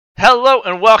Hello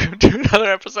and welcome to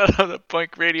another episode of the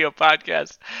Boink Radio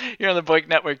Podcast here on the Boink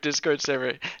Network Discord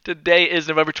server. Today is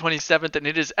November 27th and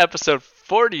it is episode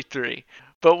 43.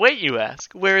 But wait, you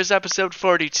ask, where is episode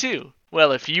 42?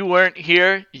 Well, if you weren't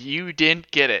here, you didn't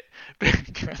get it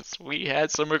because we had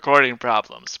some recording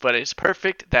problems. But it's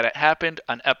perfect that it happened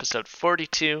on episode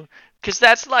 42 because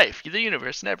that's life, the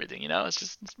universe, and everything.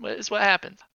 It's what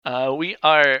happens. We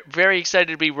are very excited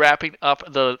to be wrapping up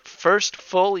the first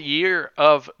full year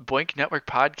of Boink Network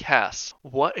podcasts.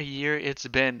 What a year it's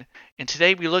been. And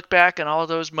today we look back on all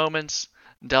those moments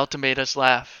Delta made us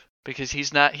laugh because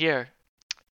he's not here.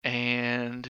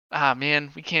 And, man,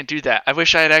 we can't do that. I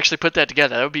wish I had actually put that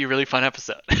together. That would be a really fun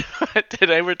episode.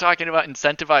 Today we're talking about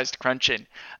incentivized crunching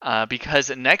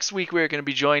because next week we're going to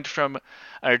be joined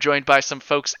by some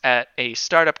folks at a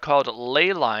startup called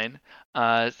Leyline.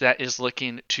 That is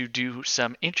looking to do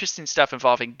some interesting stuff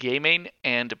involving gaming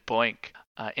and Boink,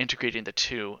 integrating the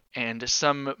two, and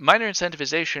some minor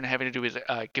incentivization having to do with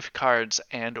gift cards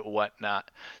and whatnot.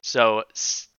 So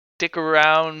stick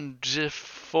around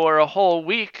for a whole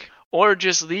week, or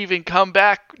just leave and come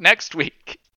back next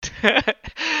week to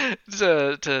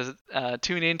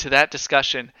tune into that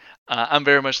discussion. I'm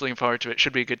very much looking forward to it.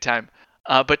 Should be a good time.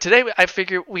 But today I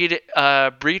figured we'd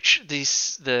breach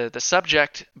the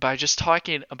subject by just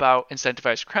talking about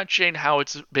incentivized crunching, how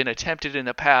it's been attempted in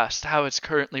the past, how it's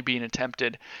currently being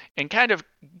attempted, and kind of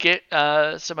get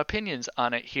some opinions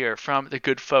on it here from the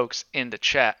good folks in the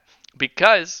chat.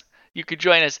 Because you could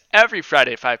join us every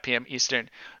Friday at 5 p.m. Eastern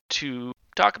to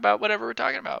talk about whatever we're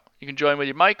talking about. You can join with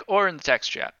your mic or in the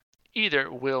text chat. Either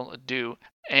will do.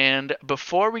 And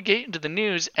before we get into the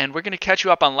news, and we're going to catch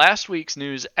you up on last week's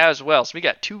news as well. So we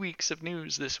got 2 weeks of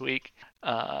news this week.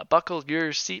 Buckle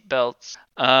your seatbelts.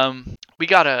 We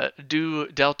got to do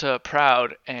Delta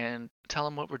proud and tell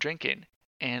them what we're drinking.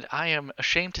 And I am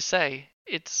ashamed to say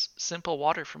it's simple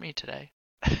water for me today.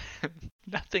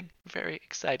 Nothing very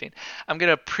exciting. I'm going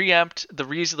to preempt the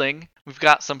Riesling. We've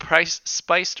got some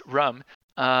spiced rum.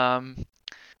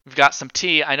 We've got some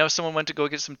tea. I know someone went to go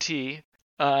get some tea.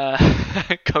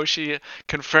 Koshi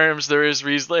confirms there is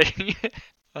Riesling.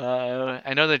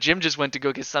 I know that Jim just went to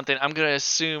go get something. I'm going to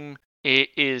assume it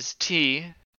is tea.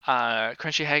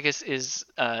 Crunchy Haggis is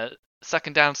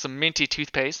sucking down some minty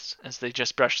toothpaste as they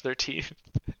just brush their teeth.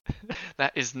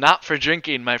 That is not for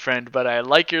drinking, my friend, but I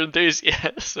like your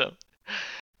enthusiasm.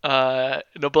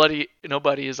 Nobody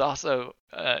is also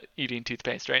eating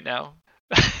toothpaste right now.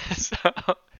 So,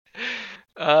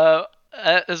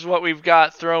 that is what we've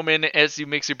got. Throw them in as you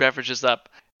mix your beverages up.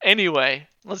 Anyway,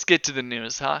 let's get to the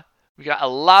news, huh? We got a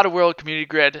lot of World Community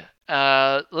Grid.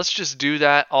 Let's just do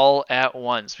that all at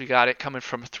once. We got it coming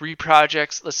from 3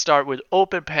 projects. Let's start with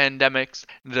Open Pandemics.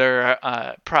 They're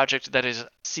a project that is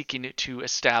seeking to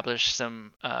establish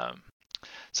some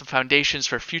foundations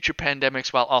for future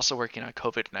pandemics while also working on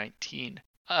COVID-19.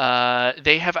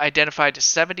 They have identified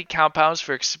 70 compounds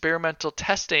for experimental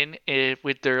testing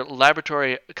with their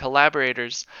laboratory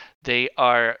collaborators. They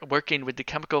are working with the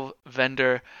chemical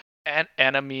vendor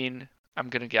Anamine, I'm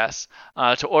going to guess,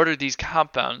 to order these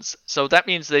compounds. So that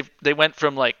means they went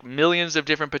from like millions of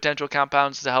different potential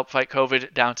compounds to help fight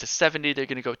COVID down to 70. They're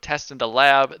going to go test in the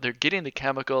lab. They're getting the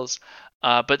chemicals,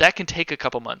 but that can take a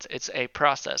couple months. It's a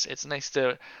process. It's nice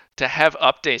to have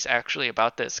updates actually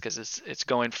about this because it's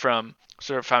going from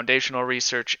sort of foundational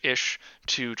research-ish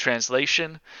to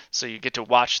translation. So you get to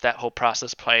watch that whole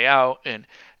process play out. And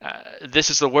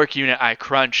this is the work unit I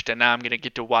crunched, and now I'm going to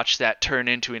get to watch that turn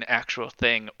into an actual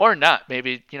thing. Or not.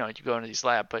 Maybe, you go into these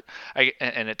lab,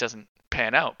 and it doesn't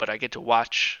pan out, but I get to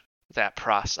watch that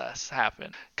process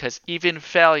happen. Because even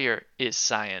failure is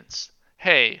science.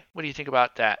 Hey, what do you think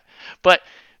about that? But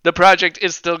the project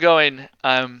is still going.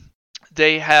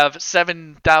 They have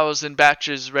 7,000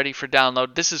 batches ready for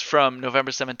download. This is from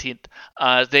November 17th.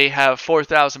 They have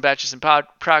 4,000 batches in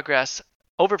progress,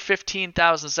 over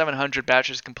 15,700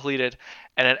 batches completed,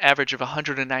 and an average of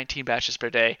 119 batches per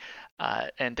day.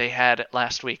 And they had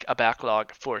last week a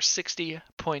backlog for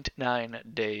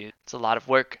 60.9 days. It's a lot of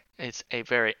work. It's a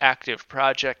very active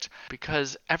project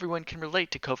because everyone can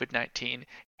relate to COVID-19,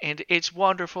 and it's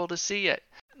wonderful to see it.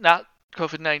 Not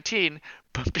COVID-19,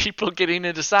 but people getting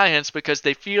into science because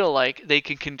they feel like they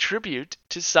can contribute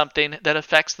to something that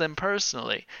affects them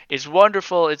personally. It's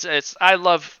wonderful. I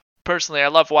love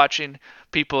watching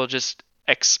people just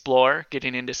explore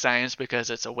getting into science because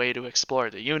it's a way to explore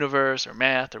the universe or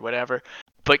math or whatever.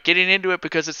 But getting into it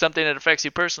because it's something that affects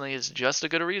you personally is just as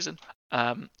good a reason.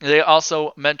 They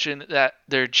also mentioned that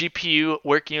their GPU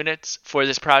work units for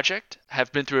this project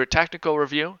have been through a technical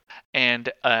review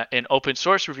and an open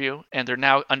source review, and they're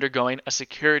now undergoing a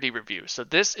security review. So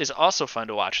this is also fun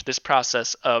to watch. This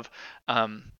process of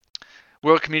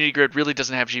World Community Grid really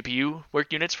doesn't have GPU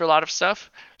work units for a lot of stuff,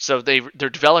 so they're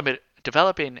developing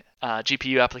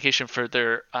GPU application for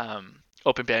their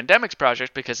Open Pandemics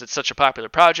project because it's such a popular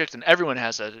project and everyone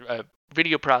has a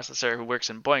video processor who works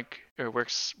in BOINC or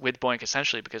works with BOINC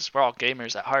essentially because we're all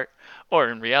gamers at heart or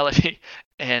in reality.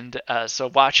 And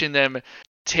so watching them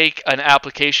take an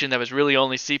application that was really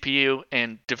only CPU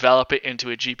and develop it into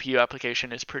a GPU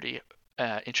application is pretty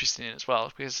interesting as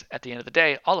well because at the end of the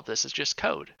day, all of this is just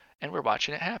code and we're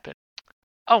watching it happen.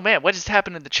 Oh man, what just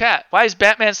happened in the chat? Why is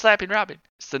Batman slapping Robin?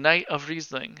 It's the night of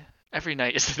Riesling. Every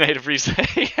night is the night of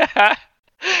Riesling.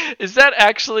 Is that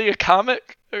actually a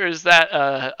comic or is that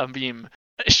a meme?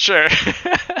 Sure.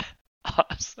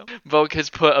 Awesome. Vogue has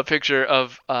put a picture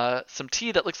of some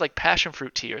tea that looks like passion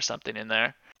fruit tea or something in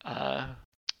there. And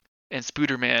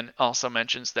Spooderman also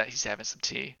mentions that he's having some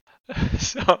tea.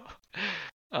 So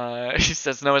he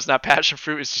says, no, it's not passion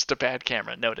fruit. It's just a bad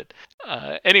camera. Noted.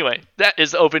 Anyway, that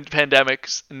is Open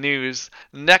Pandemics news.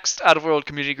 Next out of World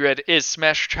Community Grid is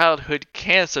Smash Childhood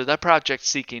Cancer, the project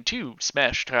seeking to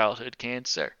smash childhood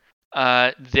cancer.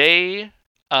 They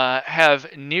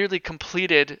have nearly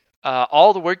completed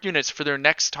all the work units for their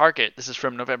next target. This is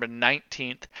from November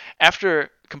 19th. After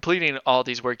completing all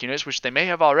these work units, which they may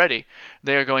have already,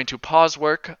 they are going to pause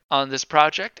work on this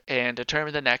project and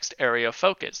determine the next area of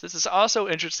focus. This is also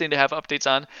interesting to have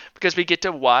updates on because we get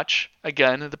to watch,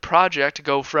 again, the project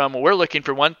go from we're looking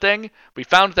for one thing, we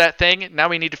found that thing, now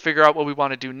we need to figure out what we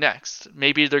want to do next.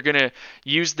 Maybe they're going to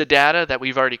use the data that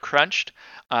we've already crunched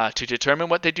to determine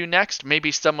what they do next.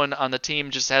 Maybe someone on the team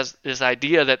just has this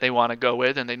idea that they want to go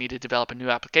with and they need to develop a new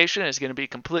application. It's going to be a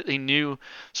completely new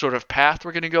sort of path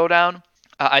we're going to go down.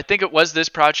 I think it was this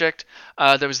project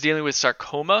that was dealing with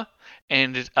sarcoma,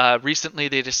 and recently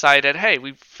they decided, hey,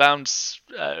 we found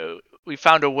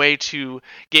a way to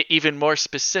get even more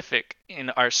specific in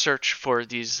our search for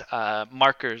these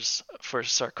markers for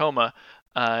sarcoma,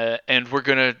 and we're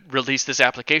going to release this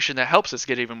application that helps us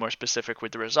get even more specific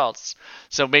with the results.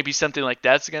 So maybe something like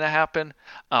that's going to happen.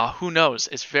 Who knows?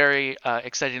 It's very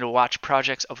exciting to watch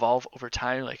projects evolve over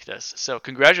time like this. So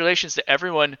congratulations to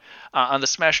everyone on the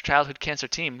Smash Childhood Cancer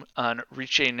team on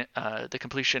reaching the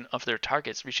completion of their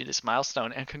targets, reaching this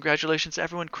milestone. And congratulations to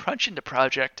everyone crunching the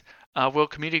project, World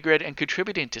Community Grid, and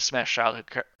contributing to Smash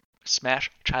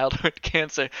Childhood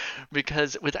Cancer,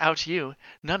 because without you,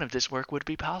 none of this work would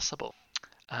be possible.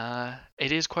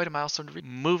 It is quite a milestone to reach.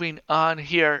 Moving on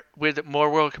here with more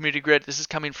World Community Grid. This is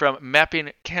coming from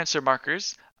Mapping Cancer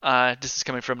Markers. This is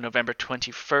coming from November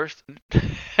 21st.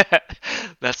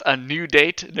 That's a new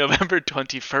date, November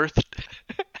 21st.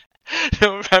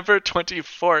 November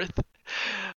 24th.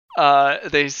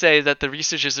 They say that the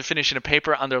researchers are finishing a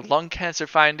paper on their lung cancer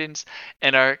findings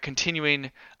and are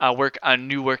continuing work on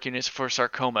new work units for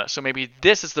sarcoma. So maybe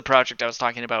this is the project I was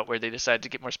talking about where they decided to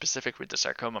get more specific with the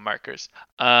sarcoma markers.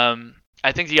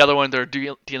 I think the other one they're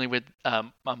dealing with a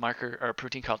marker or a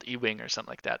protein called Ewing or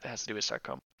something like that has to do with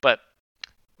sarcoma. But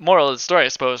moral of the story, I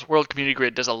suppose, World Community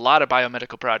Grid does a lot of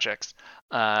biomedical projects,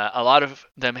 a lot of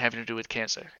them having to do with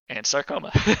cancer and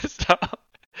sarcoma. So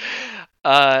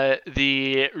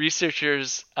the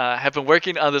researchers have been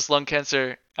working on this lung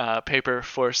cancer paper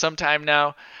for some time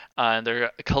now, and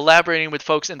they're collaborating with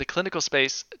folks in the clinical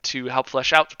space to help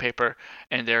flesh out the paper,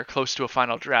 and they're close to a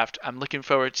final draft. I'm looking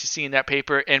forward to seeing that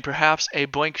paper and perhaps a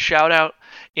BOINC shout out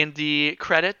in the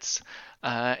credits,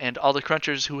 and all the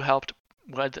crunchers who helped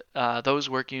with those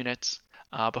work units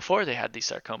before they had the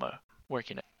sarcoma work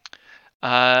unit.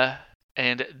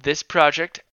 And this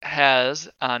project has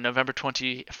on November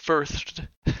 21st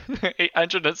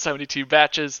 872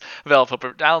 batches available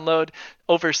for download,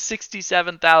 over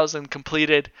 67,000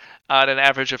 completed at an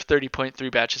average of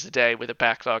 30.3 batches a day with a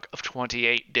backlog of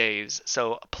 28 days.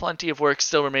 So plenty of work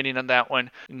still remaining on that one.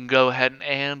 Go ahead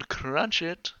and crunch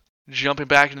it. Jumping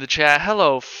back into the chat.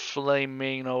 Hello,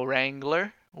 Flamino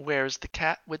Wrangler. Where's the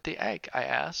cat with the egg? I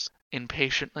ask,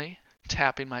 impatiently,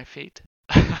 tapping my feet.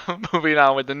 Moving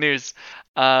on with the news.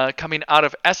 Coming out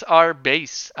of SR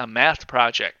Base, a math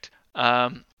project.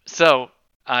 So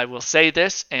I will say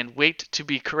this and wait to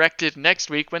be corrected next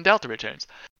week when Delta returns.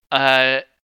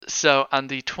 So on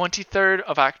the 23rd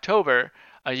of October,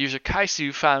 user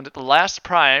Kaisu found the last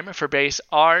prime for base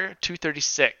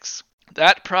R236.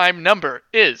 That prime number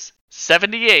is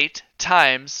 78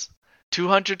 times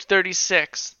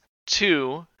 236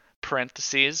 to,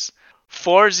 parentheses,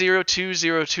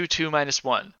 402022 minus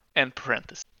 1, end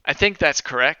parentheses. I think that's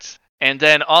correct. And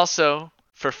then also,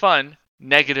 for fun,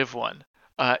 -1.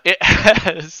 It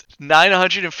has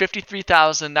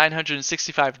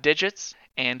 953,965 digits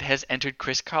and has entered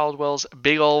Chris Caldwell's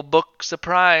big old books of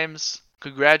primes.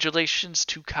 Congratulations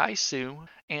to Kaisu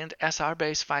and SR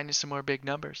Base finding some more big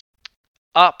numbers.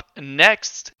 Up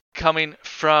next, coming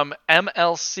from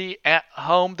MLC at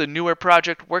Home, the newer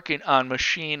project working on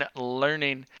machine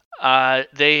learning.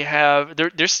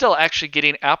 They're still actually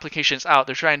getting applications out.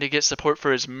 They're trying to get support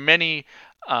for as many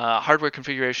hardware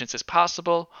configurations as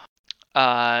possible.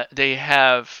 They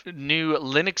have new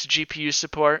Linux GPU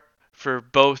support for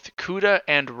both CUDA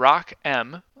and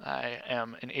ROCm. I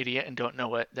am an idiot and don't know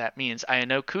what that means. I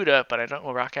know CUDA, but I don't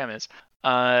know what ROCm is.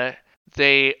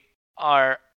 They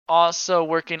are also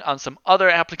working on some other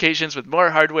applications with more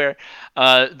hardware.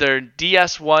 Their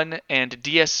DS1 and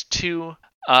DS2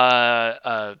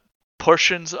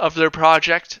 portions of their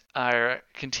project are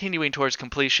continuing towards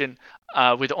completion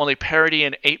with only parity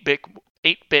and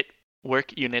 8-bit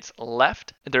work units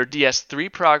left. Their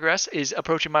DS3 progress is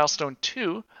approaching milestone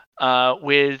 2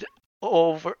 with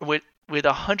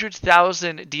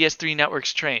 100,000 DS3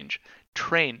 networks trained.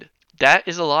 That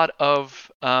is a lot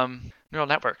of neural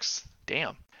networks.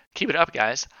 Damn. Keep it up,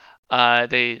 guys.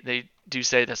 They do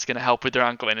say that's going to help with their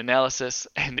ongoing analysis,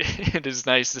 and it is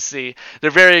nice to see. They're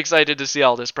very excited to see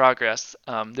all this progress.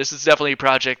 This is definitely a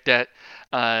project that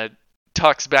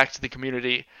talks back to the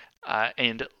community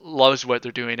and loves what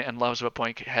they're doing and loves what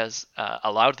Boink has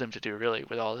allowed them to do, really,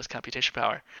 with all this computation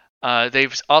power.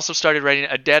 They've also started writing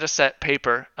a dataset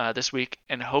paper this week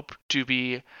and hope to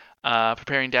be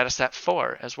preparing dataset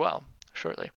 4 as well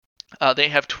shortly. They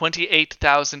have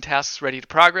 28,000 tasks ready to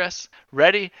process.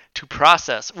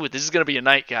 Ooh, this is going to be a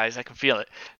night, guys. I can feel it.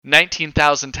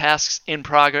 19,000 tasks in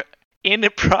progress.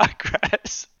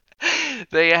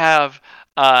 They have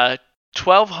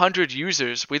 1,200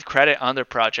 users with credit on their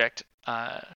project,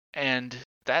 and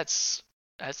that's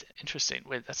interesting.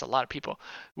 That's a lot of people.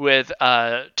 With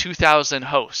 2,000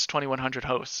 hosts, 2,100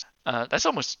 hosts. That's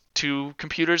almost 2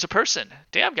 computers a person.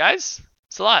 Damn, guys,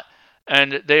 it's a lot.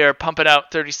 And they are pumping out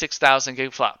 36,000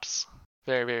 gigflops.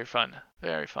 Very, very fun.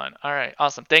 Very fun. All right,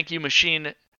 awesome. Thank you,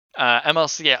 Machine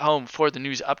MLC at Home, for the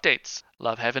news updates.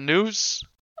 Love having news.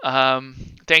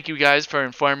 Thank you guys for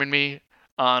informing me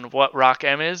on what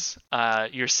ROCm is.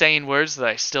 You're saying words that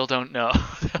I still don't know.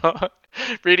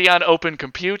 Radeon Open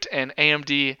Compute and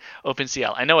AMD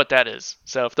OpenCL. I know what that is.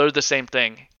 So if they're the same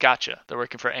thing, gotcha. They're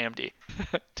working for AMD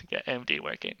to get AMD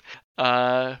working.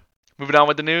 Moving on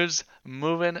with the news.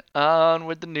 We're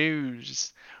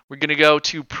going to go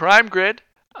to Prime Grid.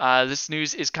 This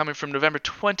news is coming from November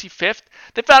 25th.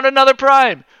 They found another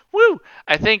prime. Woo!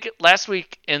 I think last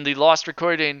week in the Lost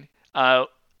recording,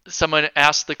 someone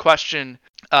asked the question,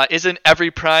 isn't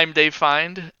every prime they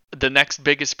find the next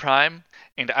biggest prime?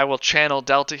 And I will channel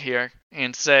Delta here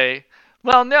and say,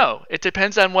 well, no. It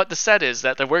depends on what the set is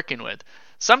that they're working with.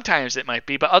 Sometimes it might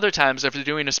be, but other times if they're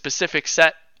doing a specific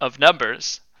set of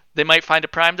numbers, they might find a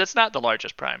prime that's not the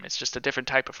largest prime. It's just a different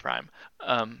type of prime.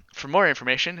 For more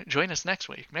information, join us next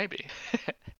week, maybe.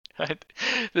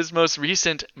 This most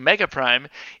recent mega prime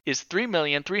is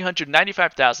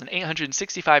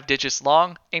 3,395,865 digits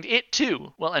long, and it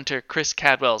too will enter Chris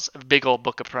Cadwell's big old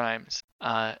book of primes.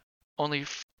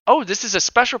 This is a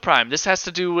special prime. This has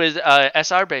to do with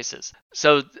SR bases.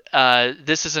 So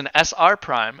this is an SR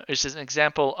prime, which is an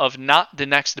example of not the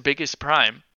next biggest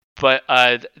prime, but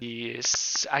I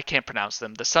can't pronounce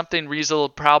them. The something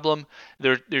Riesel problem.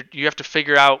 You have to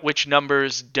figure out which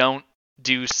numbers don't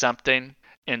do something,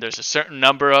 and there's a certain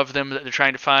number of them that they're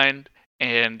trying to find,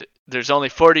 and there's only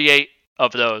 48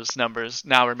 of those numbers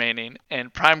now remaining,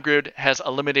 and Prime Grid has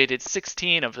eliminated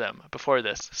 16 of them before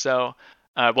this. So,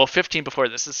 15 before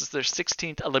this. This is their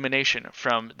 16th elimination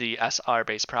from the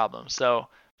SR-based problem. So,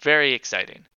 very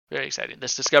exciting. Very exciting.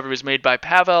 This discovery was made by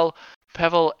Pavel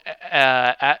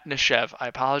Atnashev, I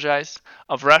apologize,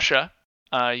 of Russia,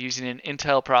 using an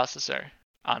Intel processor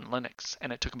on Linux,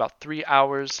 and it took about 3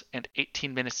 hours and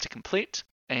 18 minutes to complete.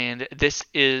 And this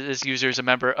user is a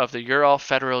member of the Ural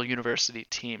Federal University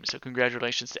team, so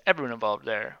congratulations to everyone involved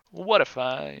there. What a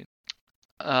find!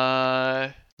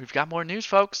 We've got more news,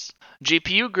 folks.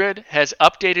 GPU Grid has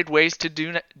updated ways to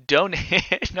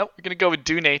donate. Nope, we're gonna go with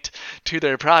donate to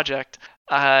their project.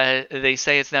 They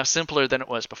say it's now simpler than it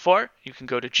was before. You can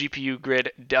go to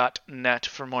gpugrid.net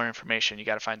for more information. You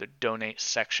got to find the donate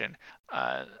section.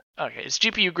 It's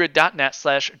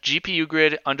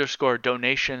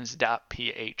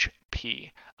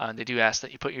gpugrid.net/gpugrid_donations.php. They do ask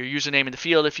that you put your username in the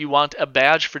field if you want a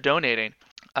badge for donating.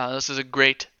 This is a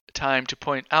great time to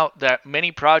point out that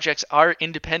many projects are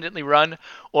independently run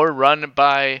or run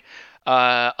by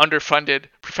underfunded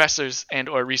professors and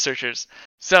or researchers.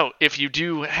 So if you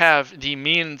do have the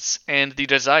means and the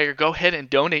desire, go ahead and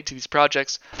donate to these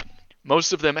projects.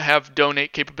 Most of them have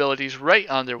donate capabilities right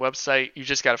on their website. You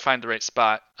just got to find the right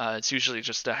spot. It's usually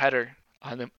just a header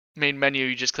on the main menu.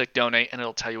 You just click donate and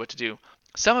it'll tell you what to do.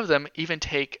 Some of them even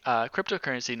take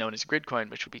cryptocurrency known as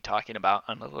Gridcoin, which we'll be talking about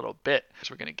in a little bit,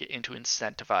 because we're going to get into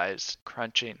incentivized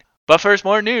crunching. But first,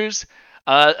 more news.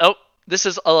 This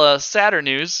is a sadder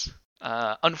news.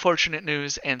 Unfortunate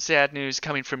news and sad news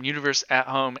coming from Universe at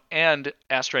Home and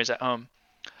Asteroids at Home.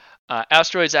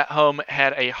 Asteroids at Home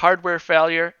had a hardware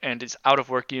failure and is out of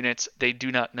work units. They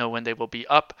do not know when they will be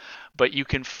up, but you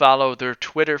can follow their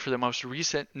Twitter for the most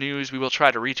recent news. We will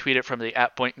try to retweet it from the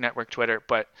 @Boink Network Twitter,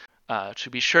 but to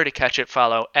be sure to catch it,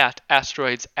 follow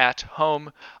 @Asteroids at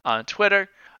Home on Twitter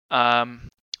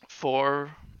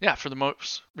for the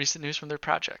most recent news from their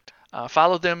project.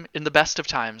 Follow them in the best of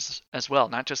times as well,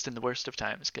 not just in the worst of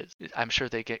times, because I'm sure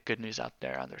they get good news out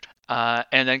there on their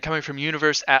and then coming from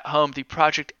Universe at Home, the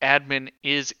project admin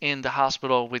is in the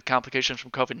hospital with complications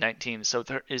from COVID-19, so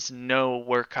there is no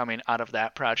work coming out of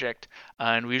that project.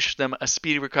 And we wish them a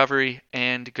speedy recovery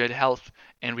and good health,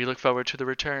 and we look forward to the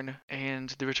return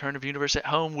of Universe at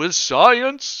Home with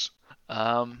science.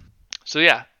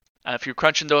 If you're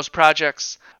crunching those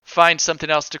projects, find something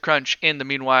else to crunch in the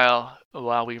meanwhile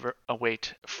while we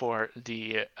await for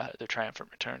the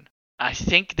triumphant return. I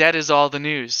think that is all the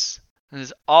news. That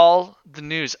is all the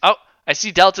news. Oh, I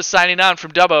see Delta signing on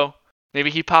from Dubbo. Maybe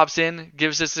he pops in,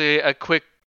 gives us a quick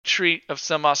treat of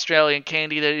some Australian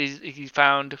candy that he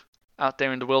found out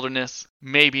there in the wilderness.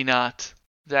 Maybe not.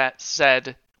 That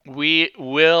said, we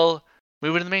will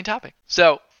move into the main topic.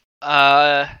 So,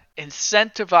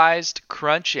 incentivized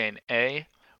crunching, eh?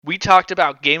 We talked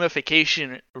about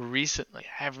gamification recently,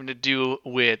 having to do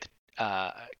with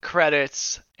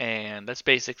credits, and that's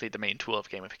basically the main tool of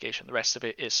gamification. The rest of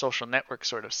it is social network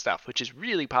sort of stuff, which is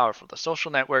really powerful. The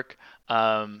social network,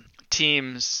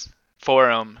 teams,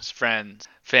 forums, friends,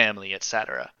 family,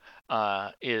 etc.,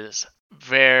 is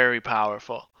very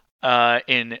powerful.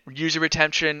 In user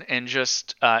retention and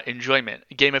just enjoyment.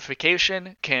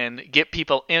 Gamification can get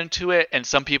people into it, and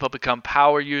some people become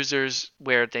power users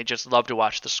where they just love to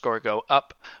watch the score go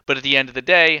up. But at the end of the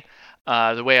day,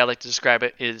 the way I like to describe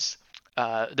it is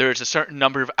there's a certain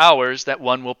number of hours that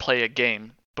one will play a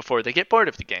game before they get bored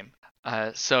of the game.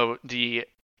 So the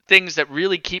things that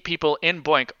really keep people in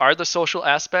Boink are the social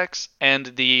aspects and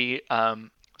the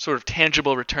sort of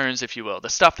tangible returns, if you will. The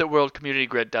stuff that World Community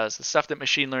Grid does, the stuff that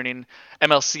Machine Learning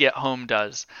MLC at Home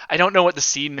does. I don't know what the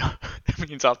C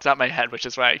means off the top of my head, which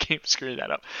is why I keep screwing that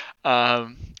up.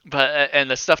 And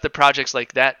the stuff that projects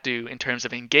like that do in terms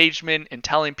of engagement and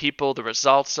telling people the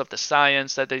results of the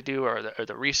science that they do or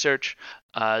the research,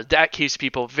 that keeps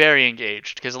people very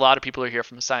engaged because a lot of people are here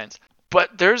from the science.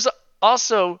 But there's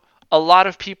also a lot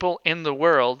of people in the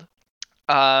world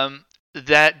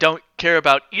that don't care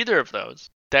about either of those,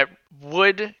 that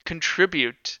would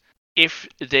contribute if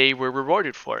they were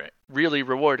rewarded for it, really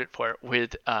rewarded for it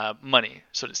with money,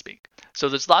 so to speak. So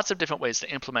there's lots of different ways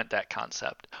to implement that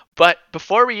concept. But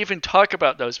before we even talk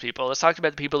about those people, let's talk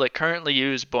about the people that currently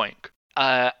use Boink.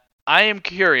 I am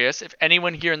curious if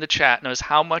anyone here in the chat knows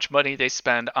how much money they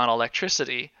spend on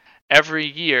electricity every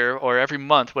year or every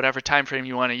month, whatever time frame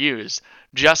you want to use,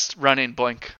 just running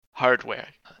Boink hardware.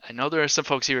 I know there are some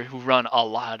folks here who run a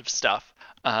lot of stuff.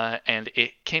 And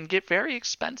it can get very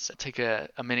expensive. Take a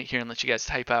minute here and let you guys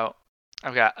type out.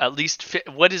 I've got at least,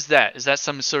 what is that? Is that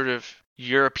some sort of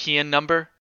European number?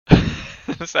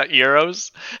 Is that euros?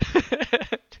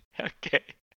 Okay.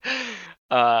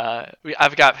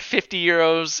 I've got 50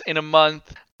 euros in a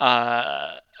month.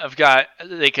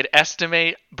 They could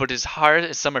estimate, but as hard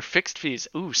as some are fixed fees.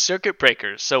 Ooh, circuit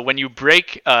breakers. So when you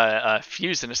break a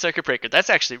fuse in a circuit breaker,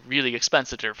 that's actually really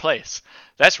expensive to replace.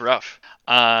 That's rough.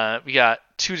 We got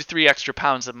 2 to 3 extra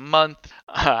pounds a month.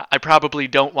 I probably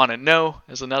don't want to know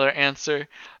is another answer.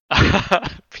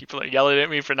 People are yelling at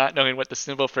me for not knowing what the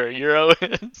symbol for a euro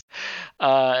is.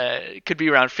 It could be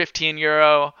around 15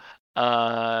 euro,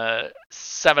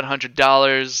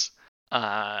 $700.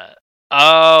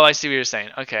 I see what you're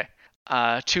saying. Okay.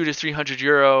 200 to 300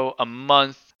 euro a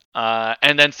month.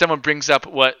 And then someone brings up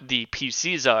what the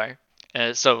PCs are.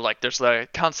 So like there's the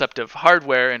concept of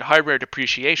hardware and hardware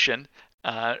depreciation.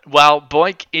 While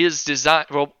Boink is designed,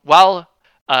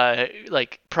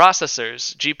 like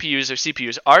processors, GPUs or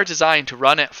CPUs are designed to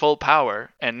run at full power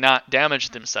and not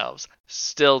damage themselves,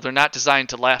 still they're not designed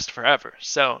to last forever.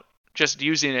 So just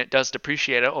using it does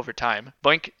depreciate it over time.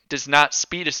 Boink does not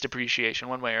speed its depreciation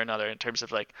one way or another in terms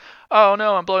of like, oh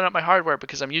no, I'm blowing up my hardware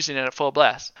because I'm using it at full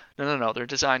blast. No, they're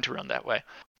designed to run that way.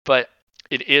 but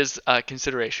it is a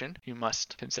consideration you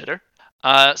must consider.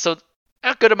 So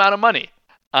a good amount of money.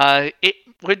 It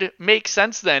would make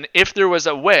sense then if there was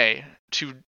a way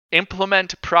to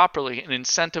implement properly an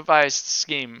incentivized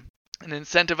scheme, an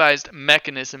incentivized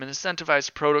mechanism, an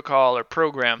incentivized protocol or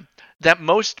program that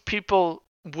most people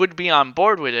would be on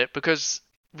board with it, because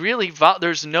really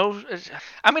there's no,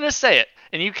 I'm going to say it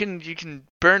and you can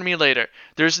burn me later.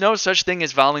 There's no such thing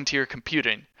as volunteer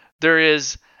computing. There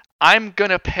is, I'm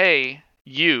going to pay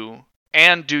you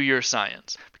and do your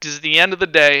science, because at the end of the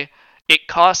day it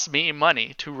costs me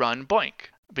money to run BOINC,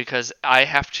 because I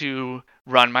have to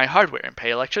run my hardware and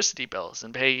pay electricity bills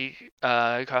and pay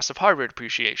cost of hardware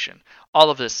depreciation, all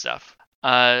of this stuff.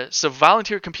 So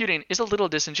volunteer computing is a little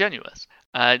disingenuous.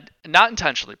 Not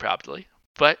intentionally, probably,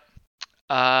 but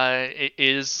it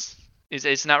is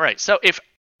it's not right. So if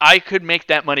I could make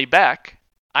that money back,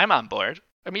 I'm on board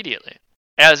immediately.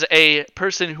 As a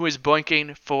person who is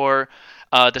boinking for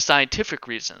the scientific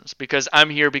reasons, because I'm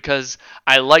here because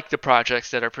I like the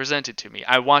projects that are presented to me.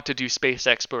 I want to do space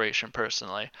exploration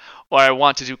personally, or I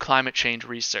want to do climate change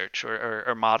research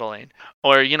or modeling,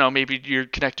 or maybe you're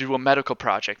connected to a medical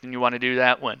project and you want to do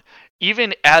that one.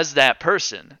 Even as that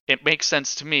person, it makes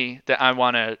sense to me that I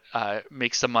want to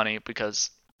make some money, because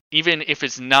even if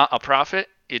it's not a profit,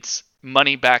 it's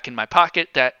money back in my pocket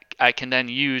that I can then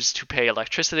use to pay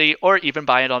electricity or even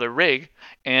buy another rig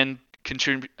and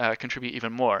contribute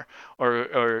even more,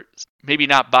 or maybe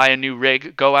not buy a new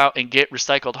rig, go out and get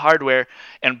recycled hardware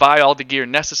and buy all the gear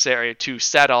necessary to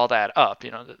set all that up,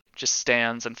 just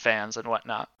stands and fans and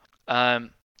whatnot.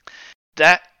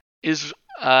 That is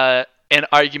an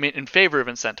argument in favor of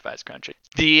incentivized crunching.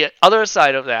 The other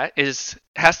side of that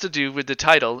has to do with the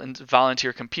title in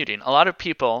volunteer computing. A lot of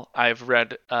people, I've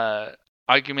read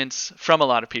arguments from a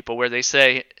lot of people where they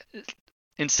say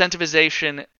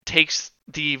incentivization takes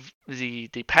the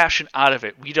passion out of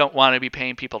it. We don't want to be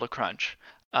paying people to crunch.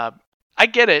 I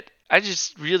get it. I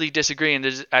just really disagree,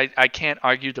 and I can't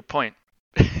argue the point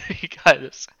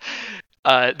because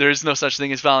there's no such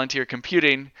thing as volunteer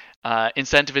computing.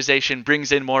 Incentivization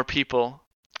brings in more people,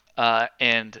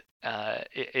 and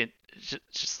it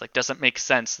just like doesn't make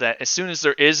sense that as soon as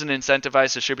there is an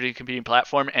incentivized distributed computing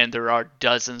platform and there are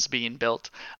dozens being built,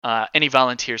 any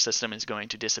volunteer system is going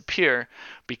to disappear,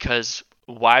 because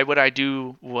why would I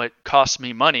do what costs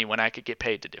me money when I could get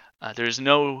paid to do? There's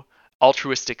no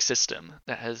altruistic system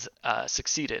that has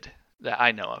succeeded that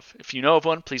I know of. If you know of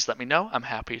one, please let me know. I'm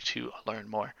happy to learn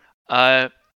more.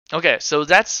 Okay, so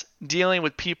that's dealing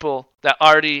with people that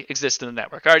already exist in the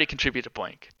network, already contribute to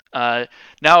BOINC.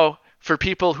 Now, for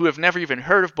people who have never even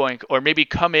heard of BOINC, or maybe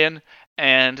come in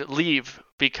and leave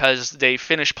because they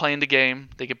finish playing the game,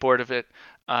 they get bored of it,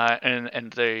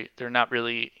 and they're not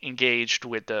really engaged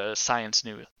with the science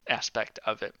new aspect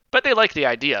of it, but they like the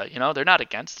idea, they're not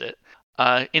against it.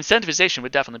 Incentivization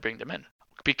would definitely bring them in,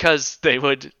 because they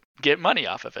would get money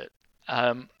off of it,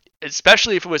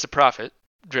 especially if it was a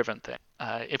profit-driven thing.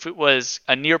 If it was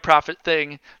a near profit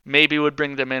thing, maybe it would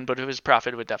bring them in, but if it was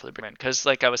profit, it would definitely bring them in. Because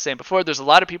like I was saying before, there's a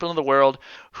lot of people in the world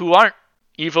who aren't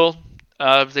evil.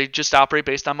 They just operate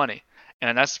based on money.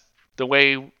 And that's the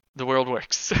way the world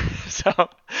works. So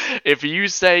if you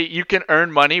say you can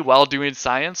earn money while doing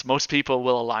science, most people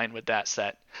will align with that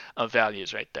set of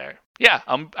values right there. Yeah,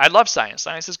 I love science.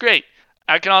 Science is great.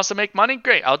 I can also make money?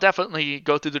 Great. I'll definitely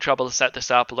go through the trouble to set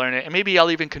this up, learn it, and maybe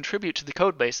I'll even contribute to the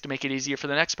code base to make it easier for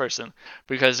the next person,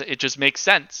 because it just makes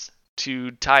sense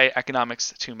to tie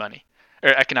economics to money,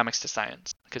 or economics to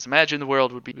science. Because imagine the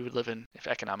world we would live in if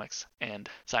economics and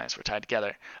science were tied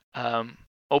together.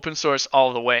 Open source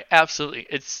all the way. Absolutely.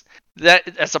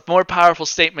 That's a more powerful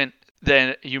statement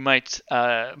than you might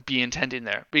be intending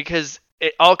there, because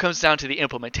it all comes down to the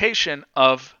implementation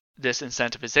of this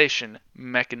incentivization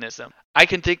mechanism. I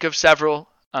can think of several,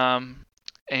 and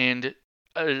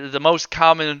the most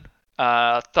common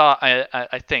thought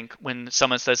I think when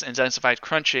someone says incentivized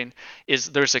crunching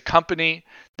is there's a company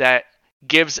that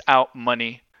gives out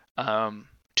money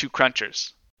to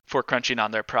crunchers for crunching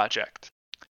on their project.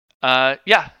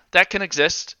 Yeah, that can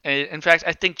exist. In fact,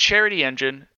 I think Charity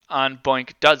Engine on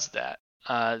BOINC does that.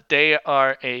 They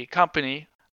are a company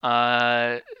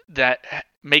that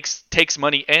takes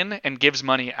money in and gives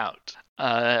money out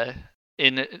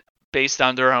based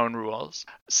on their own rules.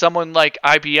 Someone like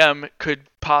IBM could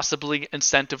possibly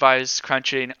incentivize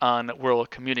crunching on World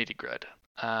Community Grid.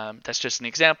 That's just an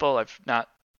example. I've not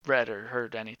read or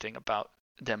heard anything about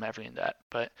them ever in that,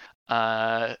 but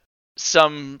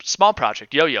some small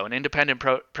project, Yo-Yo, an independent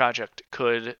project,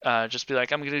 could just be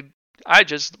like, I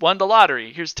just won the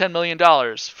lottery. Here's $10 million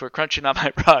for crunching on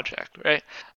my project, right?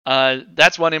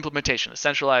 That's one implementation, a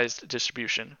centralized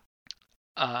distribution.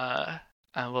 I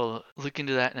will look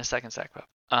into that in a second, Sackpop.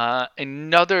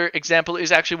 Another example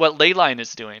is actually what Leyline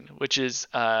is doing, which is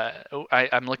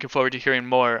I'm looking forward to hearing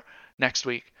more next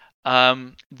week.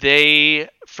 They,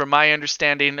 from my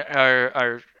understanding,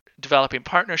 are developing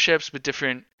partnerships with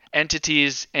different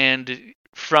entities, and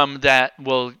from that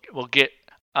will get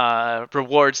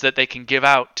rewards that they can give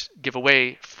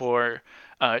away for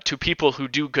to people who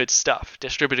do good stuff.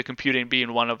 Distributed computing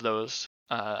being one of those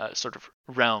sort of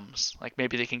realms. Like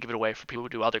maybe they can give it away for people who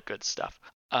do other good stuff.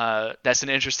 That's an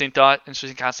interesting thought,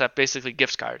 interesting concept. Basically,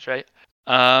 gift cards, right?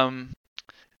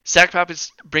 SACPOP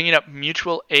is bringing up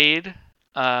mutual aid.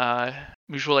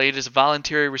 Mutual aid is a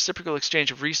voluntary reciprocal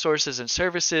exchange of resources and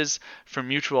services for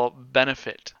mutual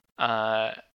benefit.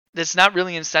 That's not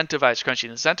really incentivized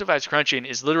crunching. Incentivized crunching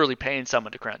is literally paying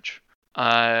someone to crunch.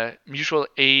 Mutual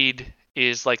aid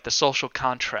is like the social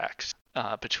contract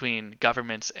between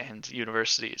governments and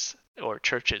universities or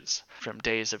churches from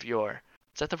days of yore.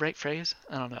 Is that the right phrase?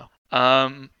 I don't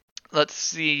know. Let's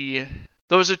see.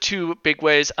 Those are two big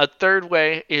ways. A third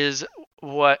way is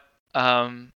what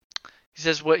he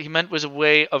says what he meant was a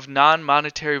way of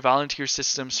non-monetary volunteer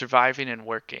systems surviving and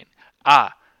working.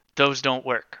 Those don't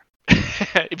work.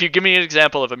 If you give me an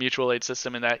example of a mutual aid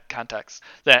system in that context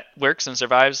that works and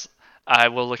survives, I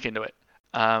will look into it.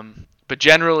 But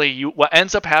generally, what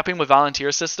ends up happening with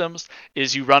volunteer systems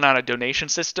is you run on a donation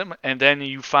system, and then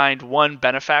you find one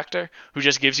benefactor who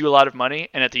just gives you a lot of money,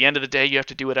 and at the end of the day, you have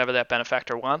to do whatever that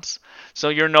benefactor wants. So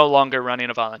you're no longer running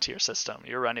a volunteer system.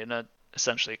 You're running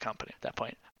essentially a company at that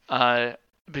point.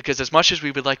 Because as much as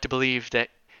we would like to believe that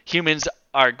humans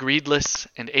are greedless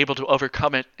and able to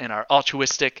overcome it and are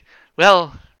altruistic,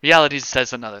 well, reality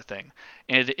says another thing.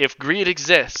 And if greed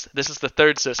exists, this is the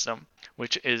third system,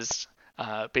 which is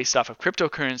based off of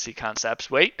cryptocurrency concepts.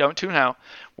 Wait, don't tune out.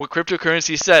 What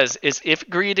cryptocurrency says is if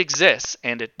greed exists,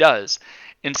 and it does,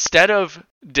 instead of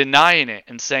denying it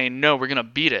and saying, no, we're going to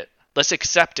beat it, let's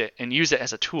accept it and use it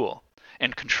as a tool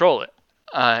and control it.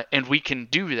 And we can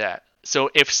do that. So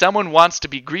if someone wants to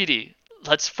be greedy,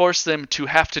 let's force them to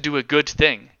have to do a good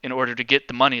thing in order to get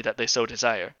the money that they so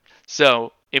desire.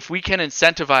 So if we can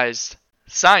incentivize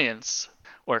science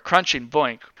or crunching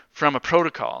BOINC from a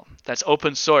protocol that's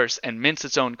open source and mints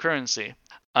its own currency,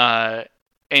 and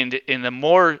the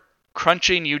more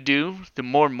crunching you do, the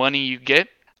more money you get,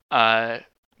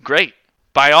 great.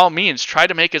 By all means, try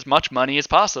to make as much money as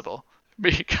possible,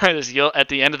 because at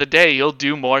the end of the day, you'll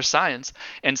do more science.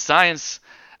 And science,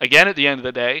 again, at the end of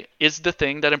the day, is the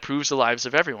thing that improves the lives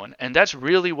of everyone. And that's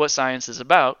really what science is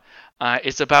about.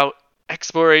 It's about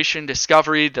exploration,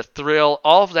 discovery, the thrill,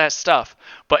 all of that stuff.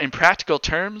 But in practical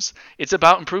terms, it's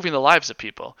about improving the lives of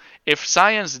people. If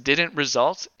science didn't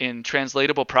result in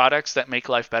translatable products that make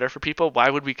life better for people, why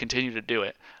would we continue to do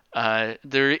it?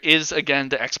 There is, again,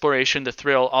 the exploration, the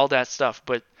thrill, all that stuff.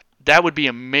 But that would be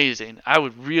amazing. I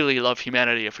would really love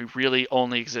humanity if we really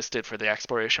only existed for the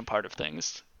exploration part of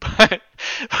things. But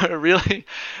really,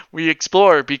 we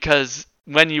explore because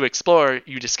when you explore,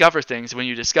 you discover things. When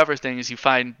you discover things, you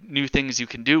find new things you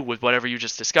can do with whatever you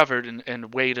just discovered, and a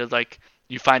way to, like,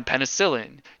 you find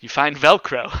penicillin, you find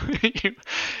Velcro,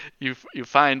 you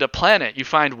find a planet, you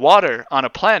find water on a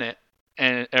planet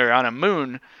or on a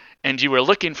moon, and you were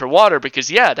looking for water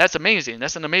because, yeah, that's amazing.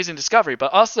 That's an amazing discovery.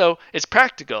 But also, it's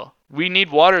practical. We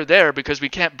need water there because we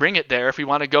can't bring it there if we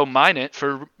want to go mine it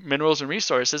for minerals and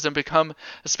resources and become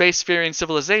a spacefaring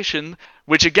civilization,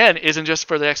 which, again, isn't just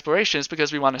for the exploration. It's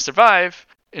because we want to survive.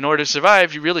 In order to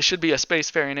survive, you really should be a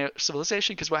spacefaring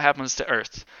civilization, because what happens to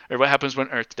Earth? Or what happens when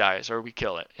Earth dies or we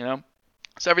kill it, you know?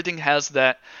 So everything has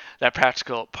that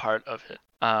practical part of it.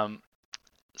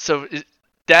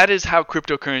 That is how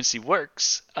cryptocurrency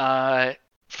works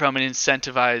from an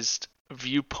incentivized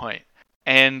viewpoint.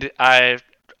 And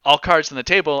all cards on the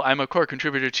table, I'm a core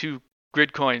contributor to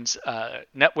Gridcoin's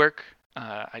network.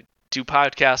 I do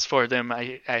podcasts for them.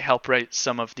 I help write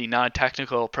some of the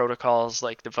non-technical protocols,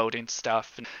 like the voting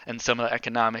stuff and some of the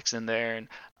economics in there, and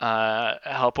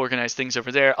help organize things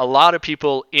over there. A lot of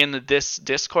people in this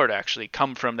Discord actually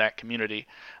come from that community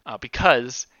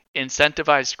because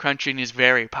incentivized crunching is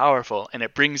very powerful, and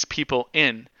it brings people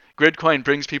in. Gridcoin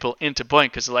brings people into BOINC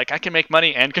because they're like, I can make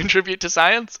money and contribute to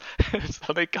science.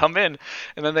 So they come in,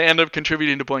 and then they end up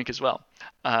contributing to BOINC as well.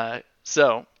 I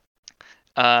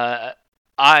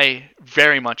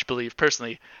very much believe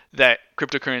personally that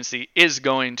cryptocurrency is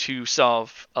going to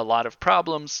solve a lot of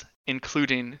problems,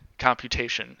 including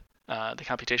computation. the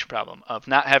computation problem of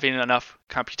not having enough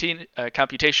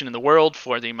computation in the world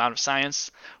for the amount of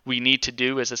science we need to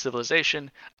do as a civilization,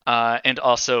 and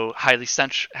also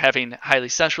having highly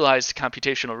centralized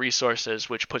computational resources,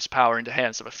 which puts power into the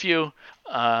hands of a few,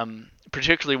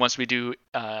 particularly once we do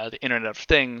the Internet of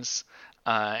Things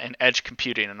and edge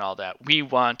computing and all that. We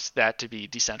want that to be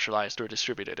decentralized or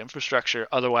distributed infrastructure.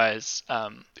 Otherwise,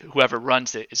 whoever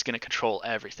runs it is going to control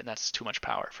everything. That's too much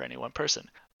power for any one person.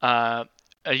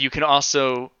 You can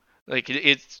also,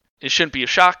 it shouldn't be a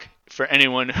shock for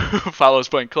anyone who follows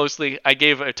BOINC closely. I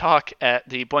gave a talk at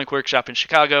the BOINC workshop in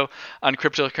Chicago on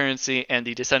cryptocurrency and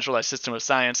the decentralized system of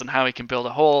science and how we can build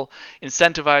a whole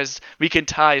incentivized, we can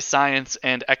tie science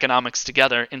and economics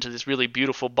together into this really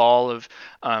beautiful ball of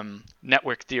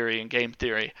network theory and game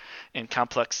theory and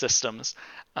complex systems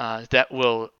that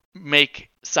will make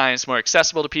science more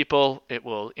accessible to people. It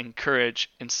will encourage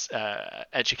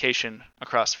education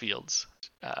across fields.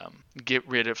 Get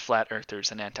rid of flat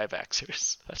earthers and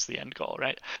anti-vaxxers. That's the end goal,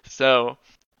 right? So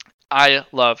I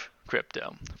love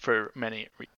crypto for many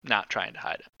reasons, not trying to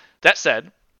hide it. That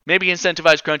said, maybe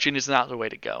incentivized crunching is not the way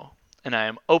to go, and I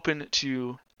am open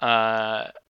to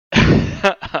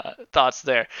thoughts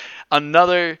there. I'm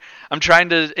trying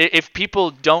to, if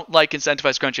people don't like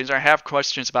incentivized crunching or have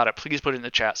questions about it, please put it in the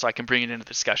chat so I can bring it into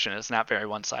discussion. It's not very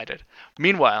one-sided.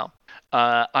 Meanwhile,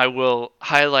 I will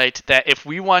highlight that if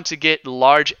we want to get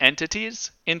large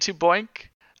entities into BOINC,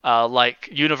 like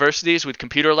universities with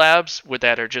computer labs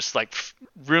that are just like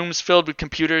rooms filled with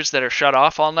computers that are shut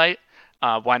off all night,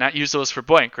 why not use those for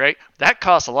BOINC, right? That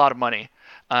costs a lot of money.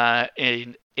 A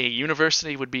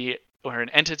university would be, or an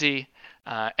entity,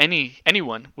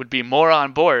 anyone would be more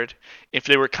on board if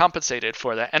they were compensated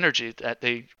for that energy that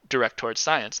they direct towards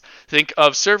science. Think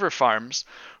of server farms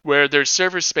where there's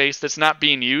server space that's not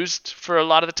being used for a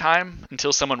lot of the time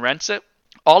until someone rents it.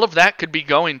 All of that could be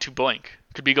going to BOINC,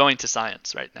 could be going to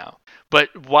science right now. But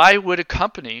why would a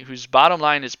company whose bottom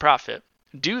line is profit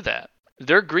do that?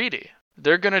 They're greedy.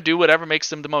 They're going to do whatever makes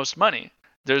them the most money.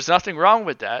 There's nothing wrong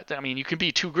with that. I mean, you can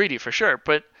be too greedy for sure,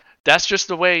 but that's just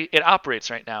the way it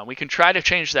operates right now. We can try to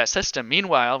change that system.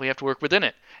 Meanwhile, we have to work within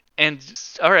it. And,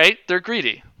 all right, they're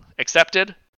greedy.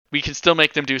 Accepted. We can still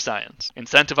make them do science.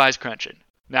 Incentivize crunching.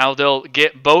 Now they'll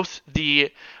get both the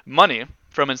money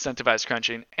from incentivized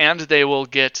crunching and they will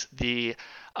get the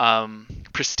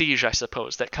prestige, I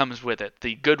suppose, that comes with it,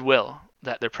 the goodwill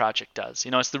that their project does.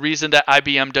 You know, it's the reason that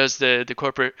IBM does the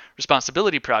corporate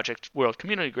responsibility project, World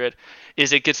Community Grid,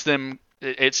 is it gets them,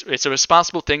 it's a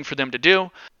responsible thing for them to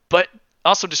do. But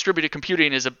also distributed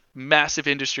computing is a massive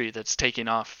industry that's taking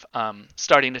off,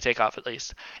 starting to take off at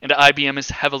least. And IBM is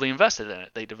heavily invested in it.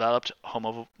 They developed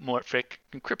homomorphic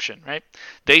encryption, right?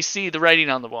 They see the writing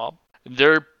on the wall.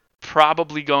 They're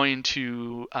probably going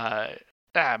to,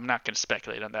 I'm not going to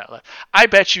speculate on that. I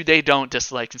bet you they don't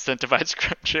dislike incentivized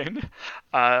crunching.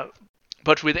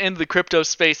 But within the crypto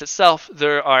space itself,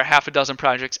 there are half a dozen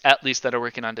projects at least that are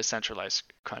working on decentralized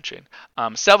crunching.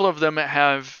 Several of them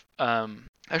have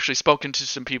actually spoken to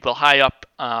some people high up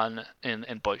in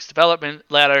BOINC's development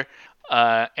ladder,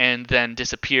 and then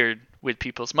disappeared with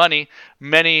people's money.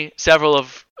 Several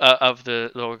of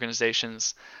the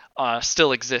organizations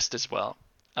still exist as well.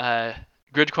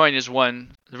 Gridcoin is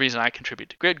one. The reason I contribute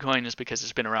to Gridcoin is because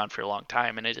it's been around for a long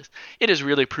time, and it has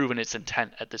really proven its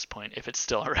intent at this point, if it's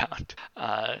still around.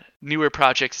 Newer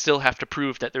projects still have to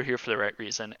prove that they're here for the right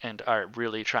reason and are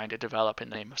really trying to develop in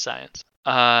the name of science.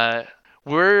 So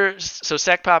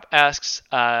SacPop asks,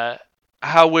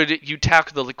 how would you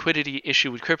tackle the liquidity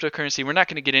issue with cryptocurrency? We're not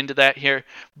going to get into that here,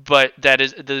 but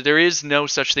there is no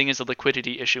such thing as a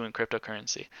liquidity issue in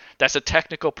cryptocurrency. That's a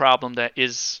technical problem that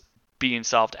is being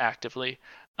solved actively,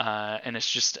 and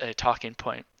it's just a talking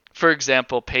point. For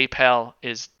example, PayPal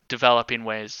is developing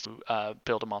ways to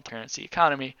build a multi-currency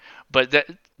economy, but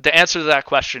the answer to that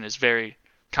question is very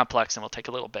complex and will take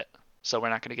a little bit. So we're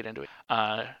not going to get into it.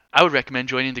 I would recommend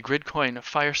joining the Gridcoin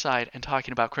fireside and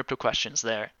talking about crypto questions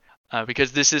there,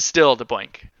 because this is still the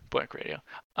BOINC Radio.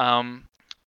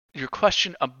 Your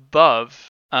question above,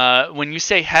 when you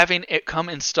say having it come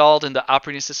installed in the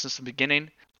operating system from the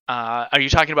beginning, are you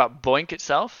talking about BOINC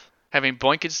itself? Having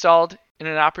BOINC installed in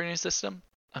an operating system?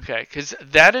 Okay, because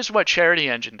that is what Charity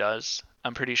Engine does,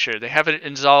 I'm pretty sure. They have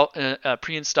it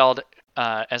pre-installed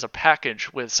as a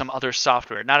package with some other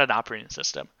software, not an operating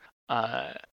system.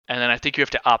 And then I think you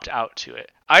have to opt out to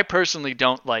it. I personally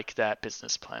don't like that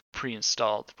business plan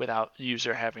pre-installed without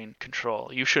user having control.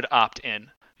 You should opt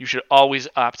in. You should always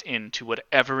opt in to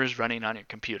whatever is running on your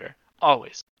computer.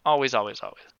 Always. Always, always,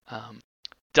 always.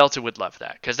 Delta would love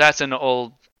that, because that's an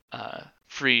old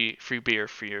free beer,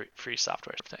 free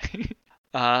software thing.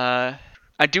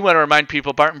 I do want to remind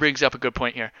people, Barton brings up a good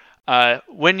point here.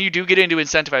 When you do get into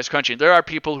incentivized crunching, there are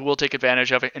people who will take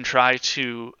advantage of it and try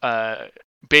to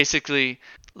basically,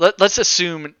 let's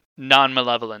assume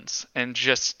non-malevolence and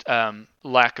just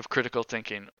lack of critical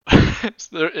thinking.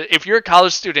 If you're a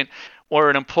college student or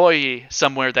an employee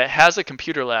somewhere that has a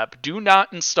computer lab, do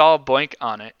not install Boink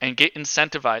on it and get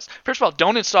incentivized. First of all,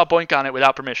 don't install Boink on it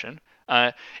without permission.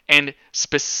 And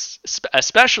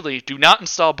especially do not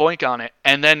install Boink on it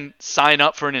and then sign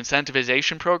up for an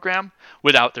incentivization program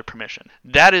without their permission.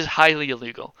 That is highly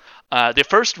illegal. The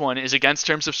first one is against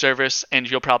terms of service and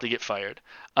you'll probably get fired.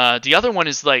 The other one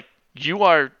is like you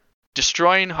are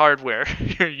destroying hardware,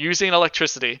 you're using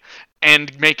electricity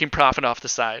and making profit off the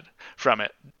side from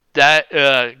it.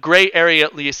 That gray area,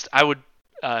 at least, I would,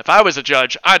 if I was a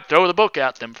judge, I'd throw the book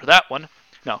at them for that one.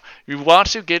 No, you want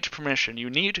to get permission.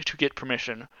 You need to get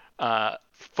permission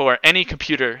for any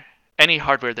computer, any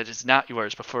hardware that is not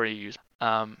yours before you use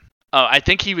it. I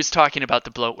think he was talking about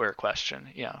the bloatware question.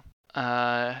 Yeah.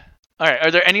 All right.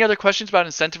 Are there any other questions about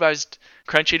incentivized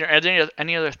crunching, or are there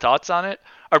any other thoughts on it?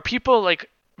 Are people like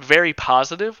very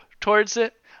positive towards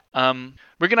it?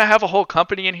 We're gonna have a whole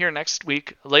company in here next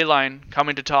week, Leyline,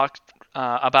 coming to talk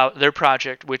about their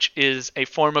project, which is a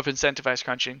form of incentivized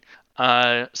crunching.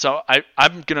 So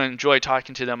I'm going to enjoy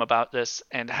talking to them about this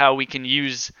and how we can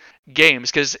use games,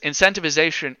 because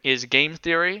incentivization is game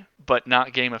theory, but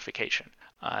not gamification.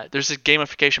 There's a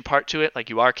gamification part to it, like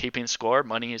you are keeping score,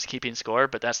 money is keeping score,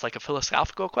 but that's like a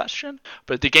philosophical question.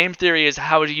 But the game theory is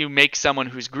how do you make someone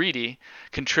who's greedy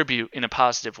contribute in a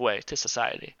positive way to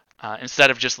society, instead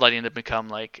of just letting them become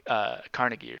like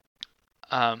Carnegie.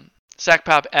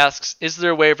 Sackpop asks, is there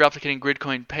a way of replicating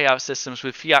Gridcoin payout systems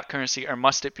with fiat currency, or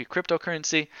must it be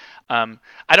cryptocurrency?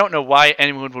 I don't know why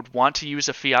anyone would want to use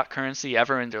a fiat currency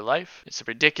ever in their life. It's a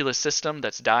ridiculous system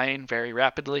that's dying very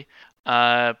rapidly.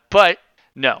 But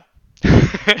no.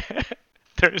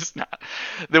 There is not.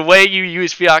 The way you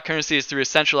use fiat currency is through a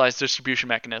centralized distribution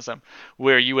mechanism,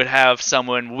 where you would have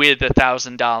someone with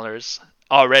 $1,000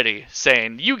 already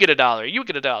saying, you get $1, you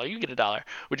get $1, you get $1.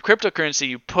 With cryptocurrency,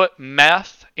 you put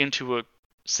math into a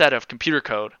set of computer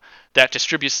code that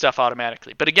distributes stuff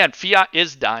automatically. But again, fiat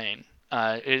is dying.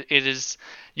 It is.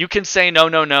 You can say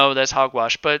no, that's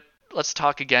hogwash, but let's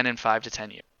talk again in 5 to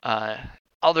 10 years.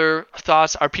 Other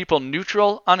thoughts? Are people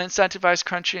neutral on incentivized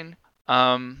crunching?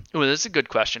 This is a good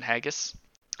question, Haggis.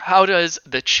 How does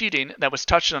the cheating that was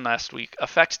touched on last week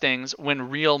affect things when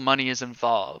real money is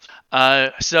involved?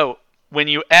 So when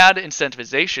you add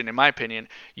incentivization, in my opinion,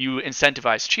 you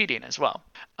incentivize cheating as well.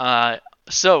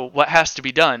 So what has to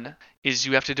be done is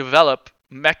you have to develop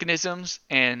mechanisms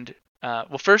and,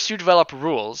 first you develop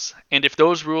rules, and if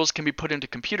those rules can be put into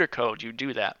computer code, you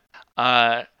do that.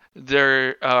 So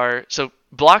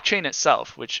blockchain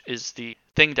itself, which is the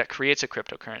thing that creates a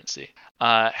cryptocurrency,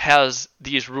 has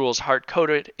these rules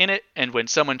hard-coded in it, and when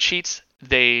someone cheats,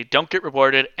 they don't get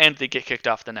rewarded and they get kicked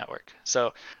off the network.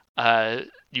 So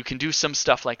you can do some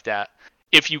stuff like that.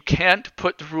 If you can't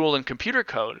put the rule in computer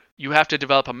code, you have to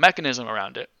develop a mechanism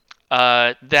around it.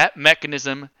 That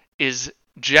mechanism is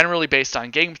generally based on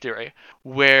game theory,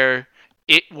 where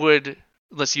it would,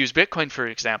 let's use Bitcoin for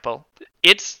example,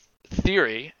 its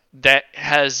theory that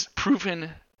has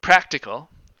proven practical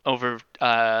over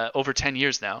 10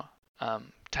 years now,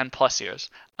 10 plus years,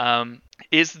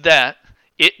 is that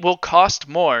it will cost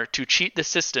more to cheat the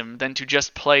system than to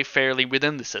just play fairly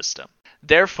within the system.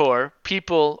 Therefore,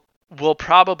 people will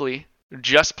probably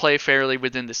just play fairly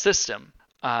within the system,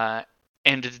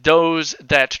 and those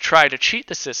that try to cheat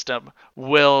the system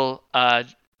will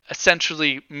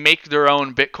essentially make their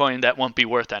own Bitcoin that won't be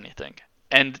worth anything.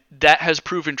 And that has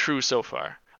proven true so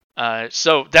far.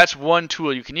 So that's one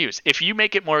tool you can use. If you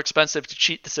make it more expensive to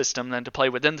cheat the system than to play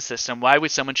within the system, why would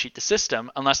someone cheat the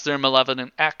system unless they're a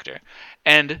malevolent actor?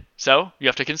 And so you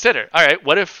have to consider, all right,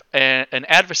 what if an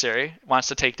adversary wants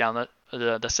to take down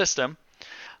the system?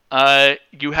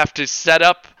 You have to set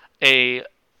up a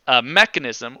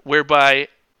mechanism whereby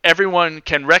everyone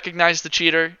can recognize the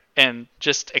cheater and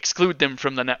just exclude them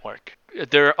from the network.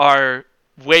 There are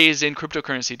ways in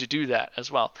cryptocurrency to do that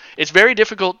as well. It's very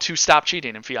difficult to stop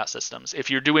cheating in fiat systems. If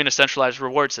you're doing a centralized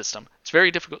reward system, it's very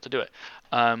difficult to do it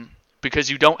because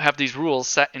you don't have these rules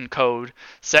set in code,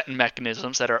 set in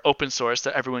mechanisms that are open source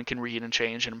that everyone can read and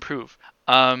change and improve.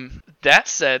 That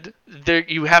said,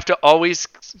 you have to always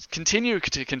continue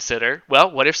to consider,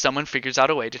 well, what if someone figures out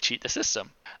a way to cheat the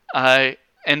system?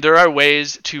 And there are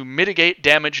ways to mitigate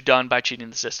damage done by cheating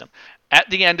the system. At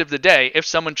the end of the day, if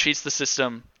someone cheats the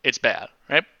system, it's bad,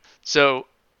 right? So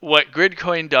what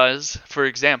Gridcoin does, for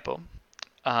example,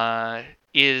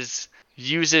 is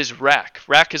uses RAC.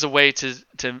 RAC is a way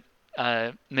to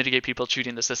mitigate people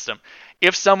cheating the system.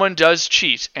 If someone does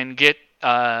cheat and get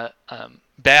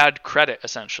bad credit,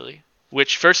 essentially,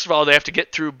 which first of all they have to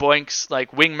get through Boink's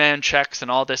like wingman checks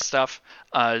and all this stuff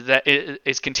that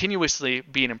is continuously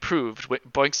being improved with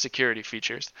Boink's security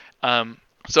features.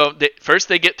 First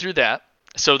they get through that,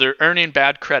 so they're earning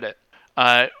bad credit.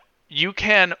 You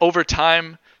can over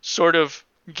time sort of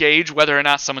gauge whether or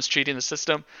not someone's cheating the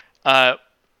system.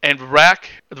 And RAC,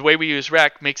 the way we use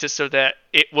RAC, makes it so that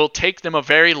it will take them a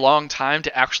very long time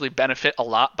to actually benefit a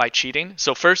lot by cheating.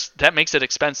 So first, that makes it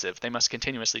expensive. They must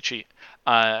continuously cheat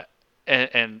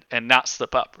and not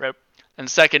slip up, right? And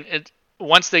second,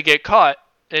 once they get caught,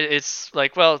 it's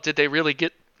like, well, did they really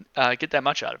get that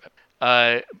much out of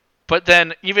it? But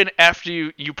then even after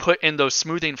you put in those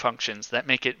smoothing functions that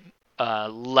make it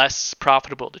less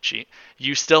profitable to cheat,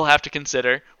 you still have to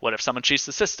consider what if someone cheats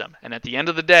the system. And at the end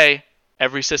of the day,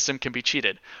 every system can be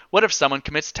cheated. What if someone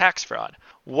commits tax fraud?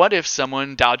 What if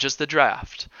someone dodges the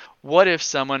draft? What if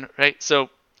someone, right?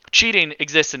 So cheating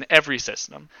exists in every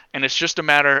system, and it's just a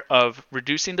matter of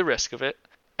reducing the risk of it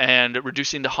and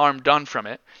reducing the harm done from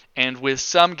it. And with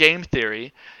some game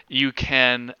theory, you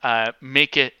can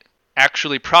make it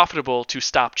actually profitable to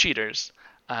stop cheaters.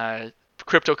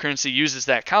 Cryptocurrency uses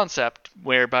that concept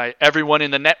whereby everyone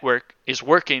in the network is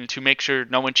working to make sure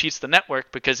no one cheats the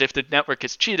network, because if the network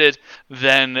is cheated,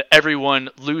 then everyone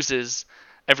loses.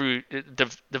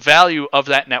 The value of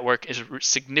that network is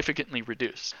significantly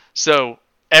reduced. So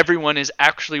everyone is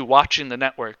actually watching the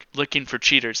network, looking for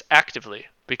cheaters actively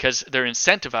because they're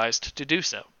incentivized to do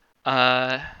so.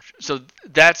 So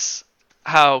that's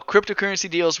how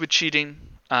cryptocurrency deals with cheating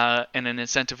in an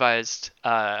incentivized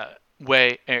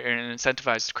way, or an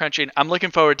incentivized crunching. I'm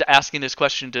looking forward to asking this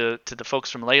question to the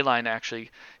folks from Leyline actually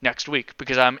next week,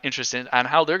 because I'm interested on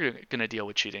how they're going to deal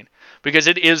with cheating, because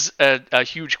it is a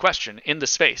huge question in the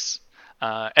space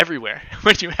everywhere.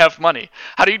 When you have money,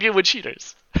 how do you deal with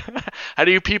cheaters? How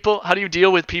do you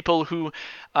deal with people who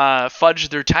fudge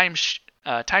their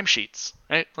timesheets?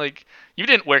 Right? Like, you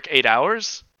didn't work 8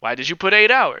 hours. Why did you put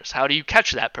 8 hours? How do you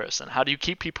catch that person? How do you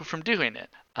keep people from doing it?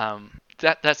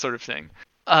 That sort of thing.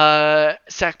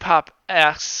 Sackpop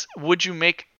asks, would you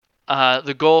make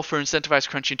the goal for incentivized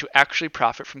crunching to actually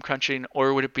profit from crunching,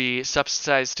 or would it be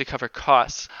subsidized to cover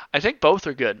costs? I think both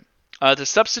are good. The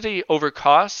subsidy over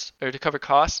costs, or to cover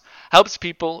costs, helps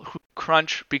people who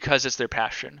crunch because it's their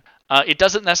passion. It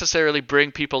doesn't necessarily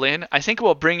bring people in. I think it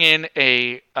will bring in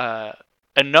a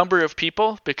number of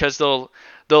people, because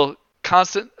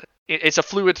it's a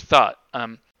fluid thought.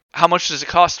 How much does it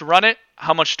cost to run it?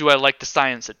 How much do I like the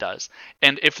science it does?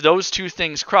 And if those two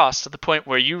things cross to the point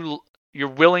where you're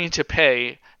willing to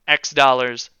pay X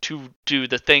dollars to do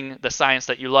the science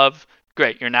that you love,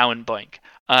 great, you're now in Boink.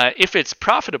 If it's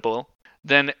profitable,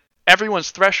 then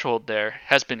everyone's threshold there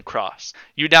has been crossed.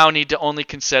 You now need to only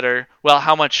consider, well,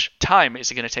 how much time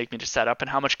is it going to take me to set up, and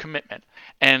how much commitment?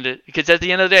 And because at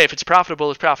the end of the day, if it's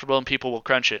profitable, and people will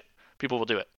crunch it. People will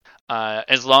do it.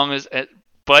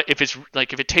 But if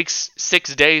it takes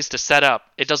 6 days to set up,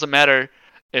 it doesn't matter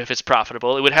if it's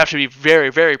profitable. It would have to be very,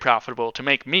 very profitable to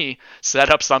make me set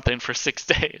up something for 6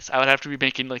 days. I would have to be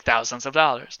making like thousands of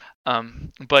dollars.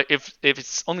 But if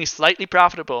it's only slightly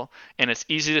profitable and it's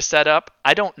easy to set up,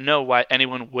 I don't know why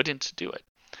anyone wouldn't do it.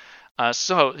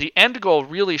 So the end goal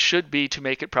really should be to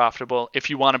make it profitable if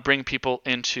you want to bring people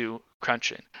into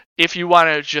crunching. If you want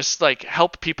to just like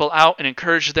help people out and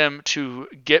encourage them to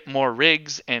get more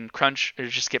rigs and crunch, or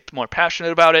just get more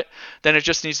passionate about it, then it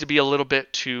just needs to be a little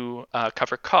bit to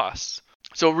cover costs.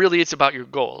 So really it's about your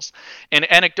goals. And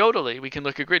anecdotally, we can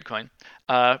look at Gridcoin.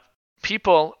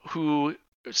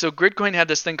 So Gridcoin had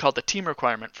this thing called the team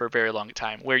requirement for a very long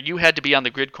time, where you had to be on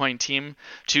the Gridcoin team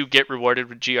to get rewarded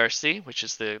with GRC, which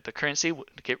is the currency,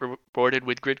 to get rewarded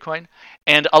with Gridcoin.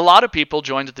 And a lot of people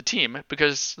joined the team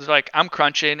because they're like, I'm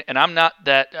crunching, and I'm not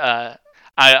that.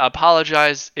 I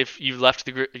apologize if you left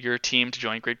your team to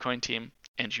join Gridcoin team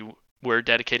and you were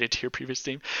dedicated to your previous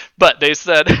team. But they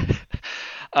said,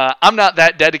 I'm not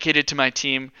that dedicated to my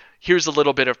team. Here's a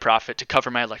little bit of profit to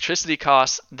cover my electricity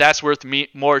costs. That's worth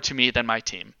more to me than my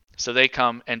team. So they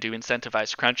come and do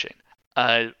incentivized crunching.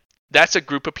 That's a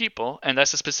group of people, and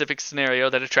that's a specific scenario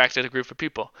that attracted a group of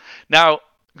people. Now,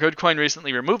 Gridcoin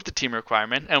recently removed the team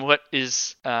requirement, and what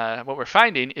we're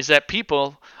finding is that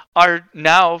people are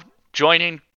now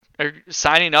joining or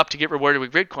signing up to get rewarded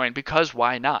with Gridcoin, because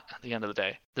why not? At the end of the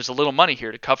day, there's a little money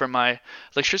here to cover my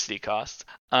electricity costs.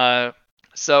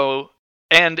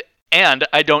 And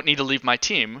I don't need to leave my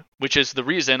team, which is the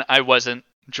reason I wasn't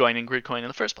joining Gridcoin in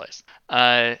the first place.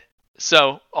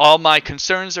 So all my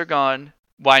concerns are gone.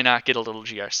 why not get a little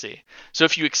GRC? So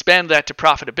if you expand that to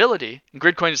profitability, and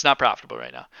Gridcoin is not profitable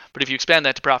right now, but if you expand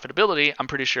that to profitability, I'm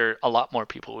pretty sure a lot more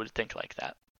people would think like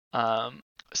that.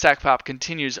 Sackpop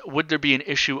continues, would there be an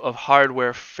issue of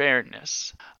hardware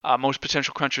fairness? Most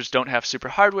potential crunchers don't have super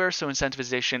hardware, so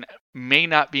incentivization may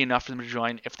not be enough for them to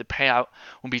join if the payout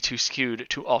will be too skewed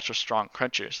to ultra strong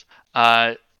crunchers.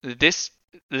 This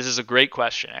is a great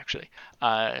question, actually.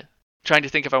 Trying to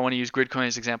think if I want to use Gridcoin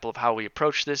as an example of how we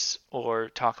approach this or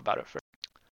talk about it first.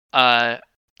 All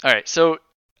right, so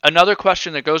another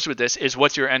question that goes with this is,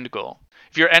 what's your end goal?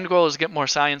 If your end goal is to get more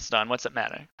science done, what's it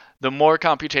matter? The more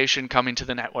computation coming to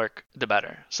the network, the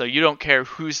better. So you don't care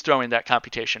who's throwing that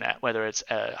computation at, whether it's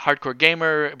a hardcore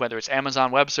gamer, whether it's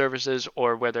Amazon Web Services,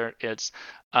 or whether it's,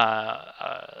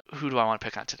 who do I want to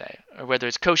pick on today? Or whether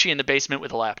it's Koshi in the basement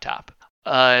with a laptop.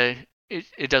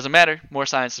 It doesn't matter. More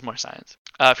science is more science.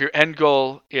 If your end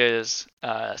goal is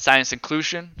science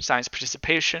inclusion, science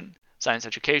participation, science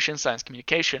education, science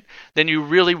communication, then you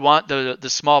really want the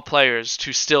small players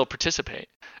to still participate.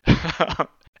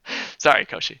 Sorry,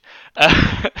 Koshi.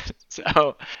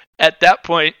 So at that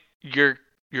point, your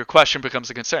question becomes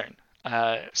a concern.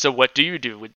 So what do you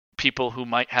do with people who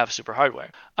might have super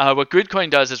hardware? What Gridcoin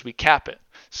does is we cap it.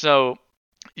 So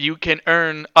you can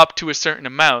earn up to a certain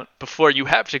amount before you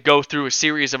have to go through a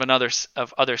series of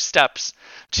other steps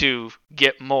to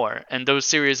get more. And those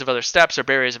series of other steps are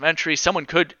barriers of entry. Someone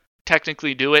could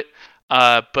technically do it,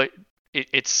 but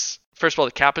it's, first of all,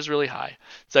 the cap is really high.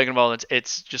 Second of all,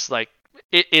 it's just like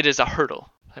it is a hurdle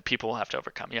that people will have to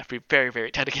overcome. You have to be very,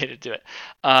 very dedicated to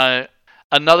it.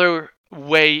 Another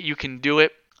way you can do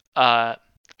it,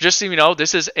 just so you know,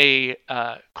 this is a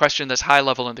question that's high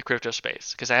level in the crypto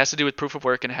space because it has to do with proof of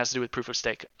work and it has to do with proof of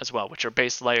stake as well, which are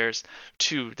base layers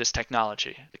to this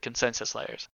technology, the consensus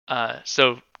layers.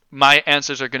 So my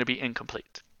answers are going to be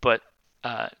incomplete, but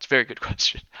it's a very good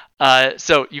question.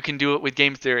 So you can do it with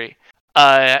game theory.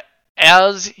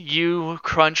 As you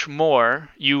crunch more,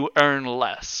 you earn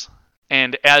less.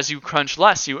 And as you crunch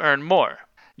less, you earn more.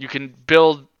 You can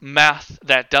build math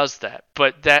that does that.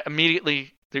 But that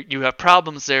immediately, you have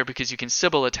problems there because you can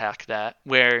Sybil attack that,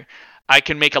 where I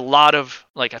can make a lot of,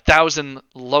 like 1,000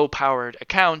 low-powered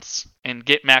accounts and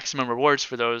get maximum rewards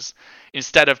for those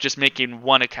instead of just making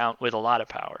one account with a lot of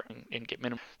power and get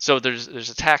minimum. So there's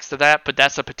attacks to that, but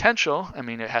that's a potential. I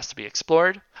mean, it has to be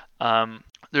explored.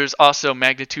 There's also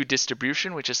magnitude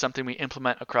distribution, which is something we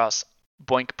implement across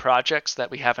BOINC projects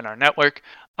that we have in our network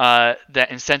that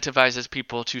incentivizes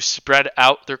people to spread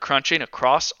out their crunching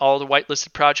across all the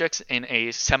whitelisted projects in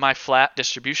a semi-flat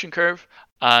distribution curve.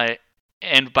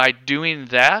 And by doing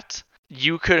that,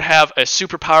 you could have a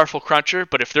super powerful cruncher,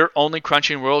 but if they're only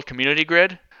crunching World Community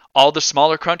Grid, all the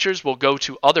smaller crunchers will go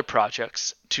to other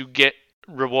projects to get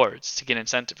rewards, to get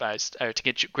incentivized, or to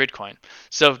get Gridcoin.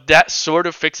 So that sort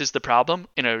of fixes the problem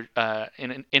in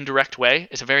an indirect way.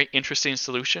 It's a very interesting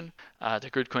solution that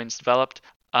Gridcoin's developed.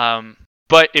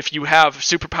 But if you have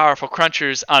super powerful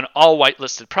crunchers on all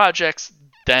whitelisted projects,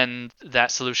 then that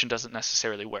solution doesn't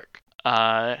necessarily work.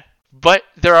 But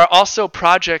there are also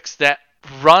projects that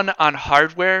run on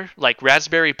hardware like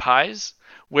Raspberry Pis,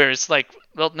 where it's like,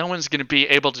 well, no one's going to be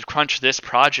able to crunch this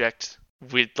project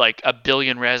with like 1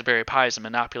 billion Raspberry Pis and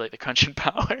manipulate the crunching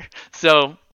power.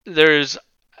 So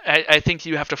I think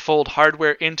you have to fold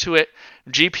hardware into it.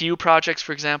 GPU projects,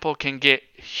 for example, can get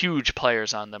huge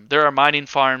players on them. There are mining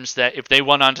farms that if they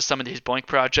went onto some of these BOINC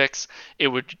projects, it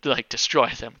would like destroy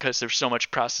them because there's so much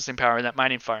processing power in that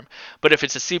mining farm. But if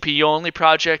it's a CPU only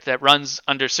project that runs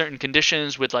under certain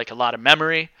conditions with like a lot of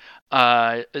memory,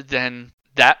 then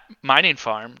that mining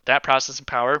farm, that processing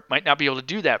power might not be able to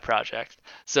do that project.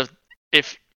 So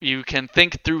if you can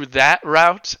think through that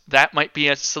route, that might be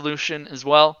a solution as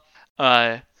well.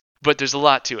 But there's a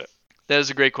lot to it. That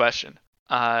is a great question.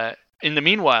 In the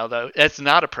meanwhile, though, that's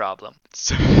not a problem.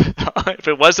 So, if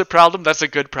it was a problem, that's a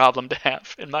good problem to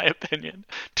have, in my opinion.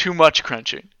 Too much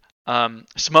crunching.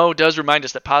 Smo does remind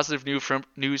us that positive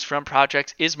news from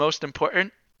projects is most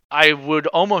important. I would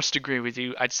almost agree with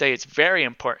you. I'd say it's very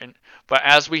important. But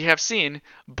as we have seen,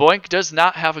 BOINC does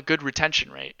not have a good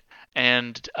retention rate.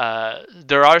 And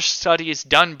there are studies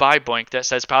done by BOINC that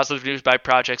says positive news by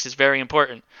projects is very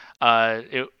important.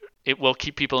 It will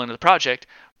keep people into the project,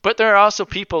 but there are also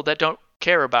people that don't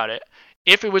care about it.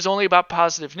 If it was only about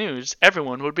positive news,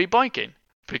 everyone would be BOINCing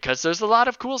because there's a lot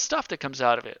of cool stuff that comes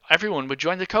out of it. Everyone would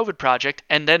join the COVID project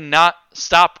and then not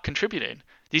stop contributing.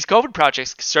 These COVID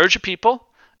projects surge of people,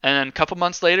 and then a couple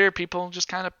months later, people just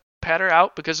kind of patter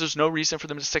out because there's no reason for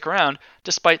them to stick around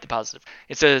despite the positive.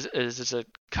 It's a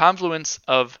confluence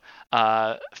of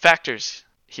factors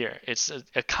here. It's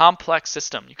a complex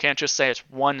system. You can't just say it's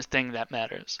one thing that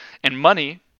matters. And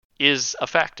money is a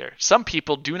factor. Some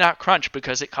people do not crunch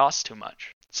because it costs too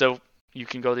much. So you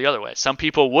can go the other way. Some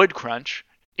people would crunch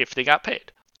if they got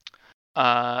paid.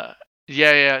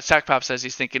 Yeah. Sackpop says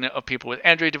he's thinking of people with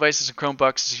Android devices and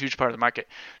Chromebooks is a huge part of the market.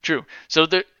 True. So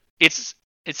it's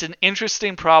an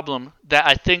interesting problem that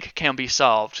I think can be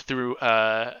solved through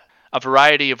a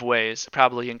variety of ways,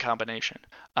 probably in combination.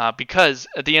 Because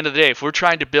at the end of the day, if we're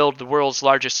trying to build the world's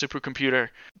largest supercomputer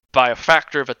by a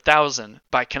factor of 1,000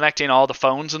 by connecting all the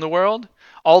phones in the world,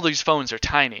 all these phones are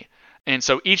tiny. And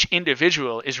so each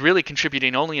individual is really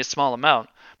contributing only a small amount,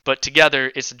 but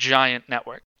together it's a giant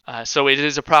network. So it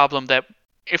is a problem that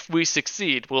if we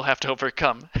succeed, we'll have to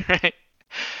overcome, right?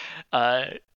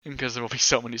 Because there will be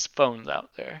so many phones out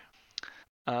there.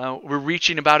 We're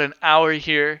reaching about an hour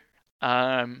here.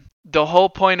 The whole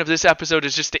point of this episode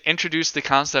is just to introduce the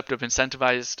concept of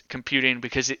incentivized computing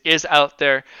because it is out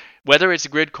there, whether it's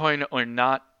Gridcoin or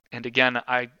not. And again,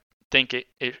 I think it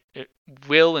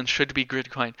will and should be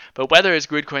Gridcoin. But whether it's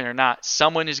Gridcoin or not,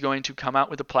 someone is going to come out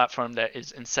with a platform that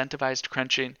is incentivized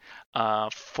crunching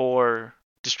for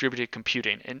distributed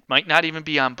computing. It might not even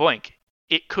be on BOINC.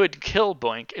 It could kill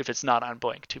BOINC if it's not on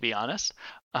BOINC, to be honest,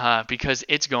 because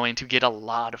it's going to get a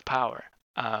lot of power.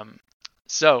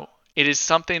 So it is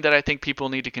something that I think people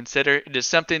need to consider. It is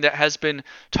something that has been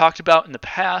talked about in the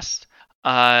past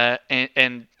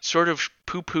and sort of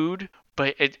poo-pooed,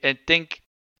 but I think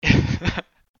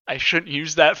I shouldn't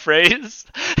use that phrase.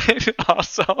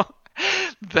 Also,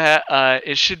 that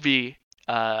it should be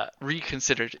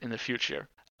reconsidered in the future.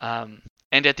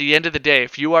 And at the end of the day,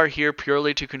 if you are here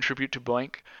purely to contribute to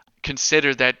BOINC,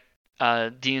 consider that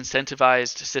the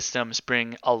incentivized systems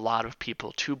bring a lot of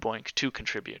people to BOINC to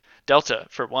contribute. Delta,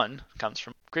 for one, comes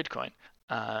from Gridcoin.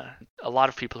 A lot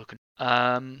of people who can.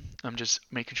 I'm just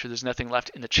making sure there's nothing left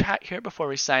in the chat here before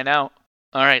we sign out.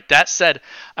 All right, that said,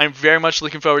 I'm very much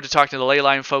looking forward to talking to the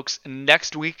Leyline folks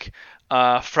next week,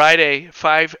 Friday,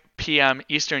 5 p.m.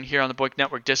 Eastern here on the BOINC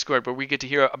Network Discord, where we get to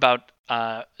hear about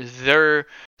their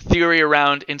theory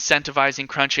around incentivizing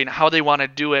crunching, how they want to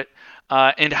do it,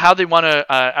 and how they want to.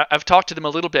 I've talked to them a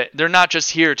little bit. They're not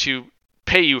just here to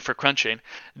pay you for crunching.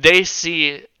 They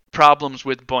see problems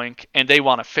with BOINC and they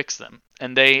want to fix them.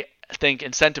 And they think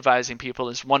incentivizing people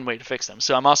is one way to fix them.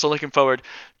 So I'm also looking forward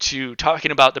to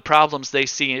talking about the problems they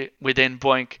see within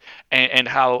BOINC and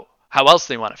how else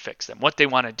they want to fix them, what they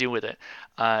want to do with it.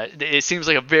 It seems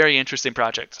like a very interesting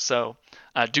project. So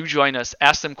do join us.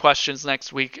 Ask them questions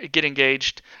next week. Get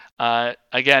engaged.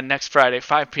 Again, next Friday,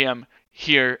 5 p.m.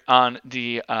 here on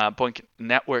the BOINC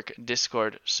Network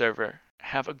Discord server.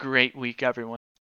 Have a great week, everyone.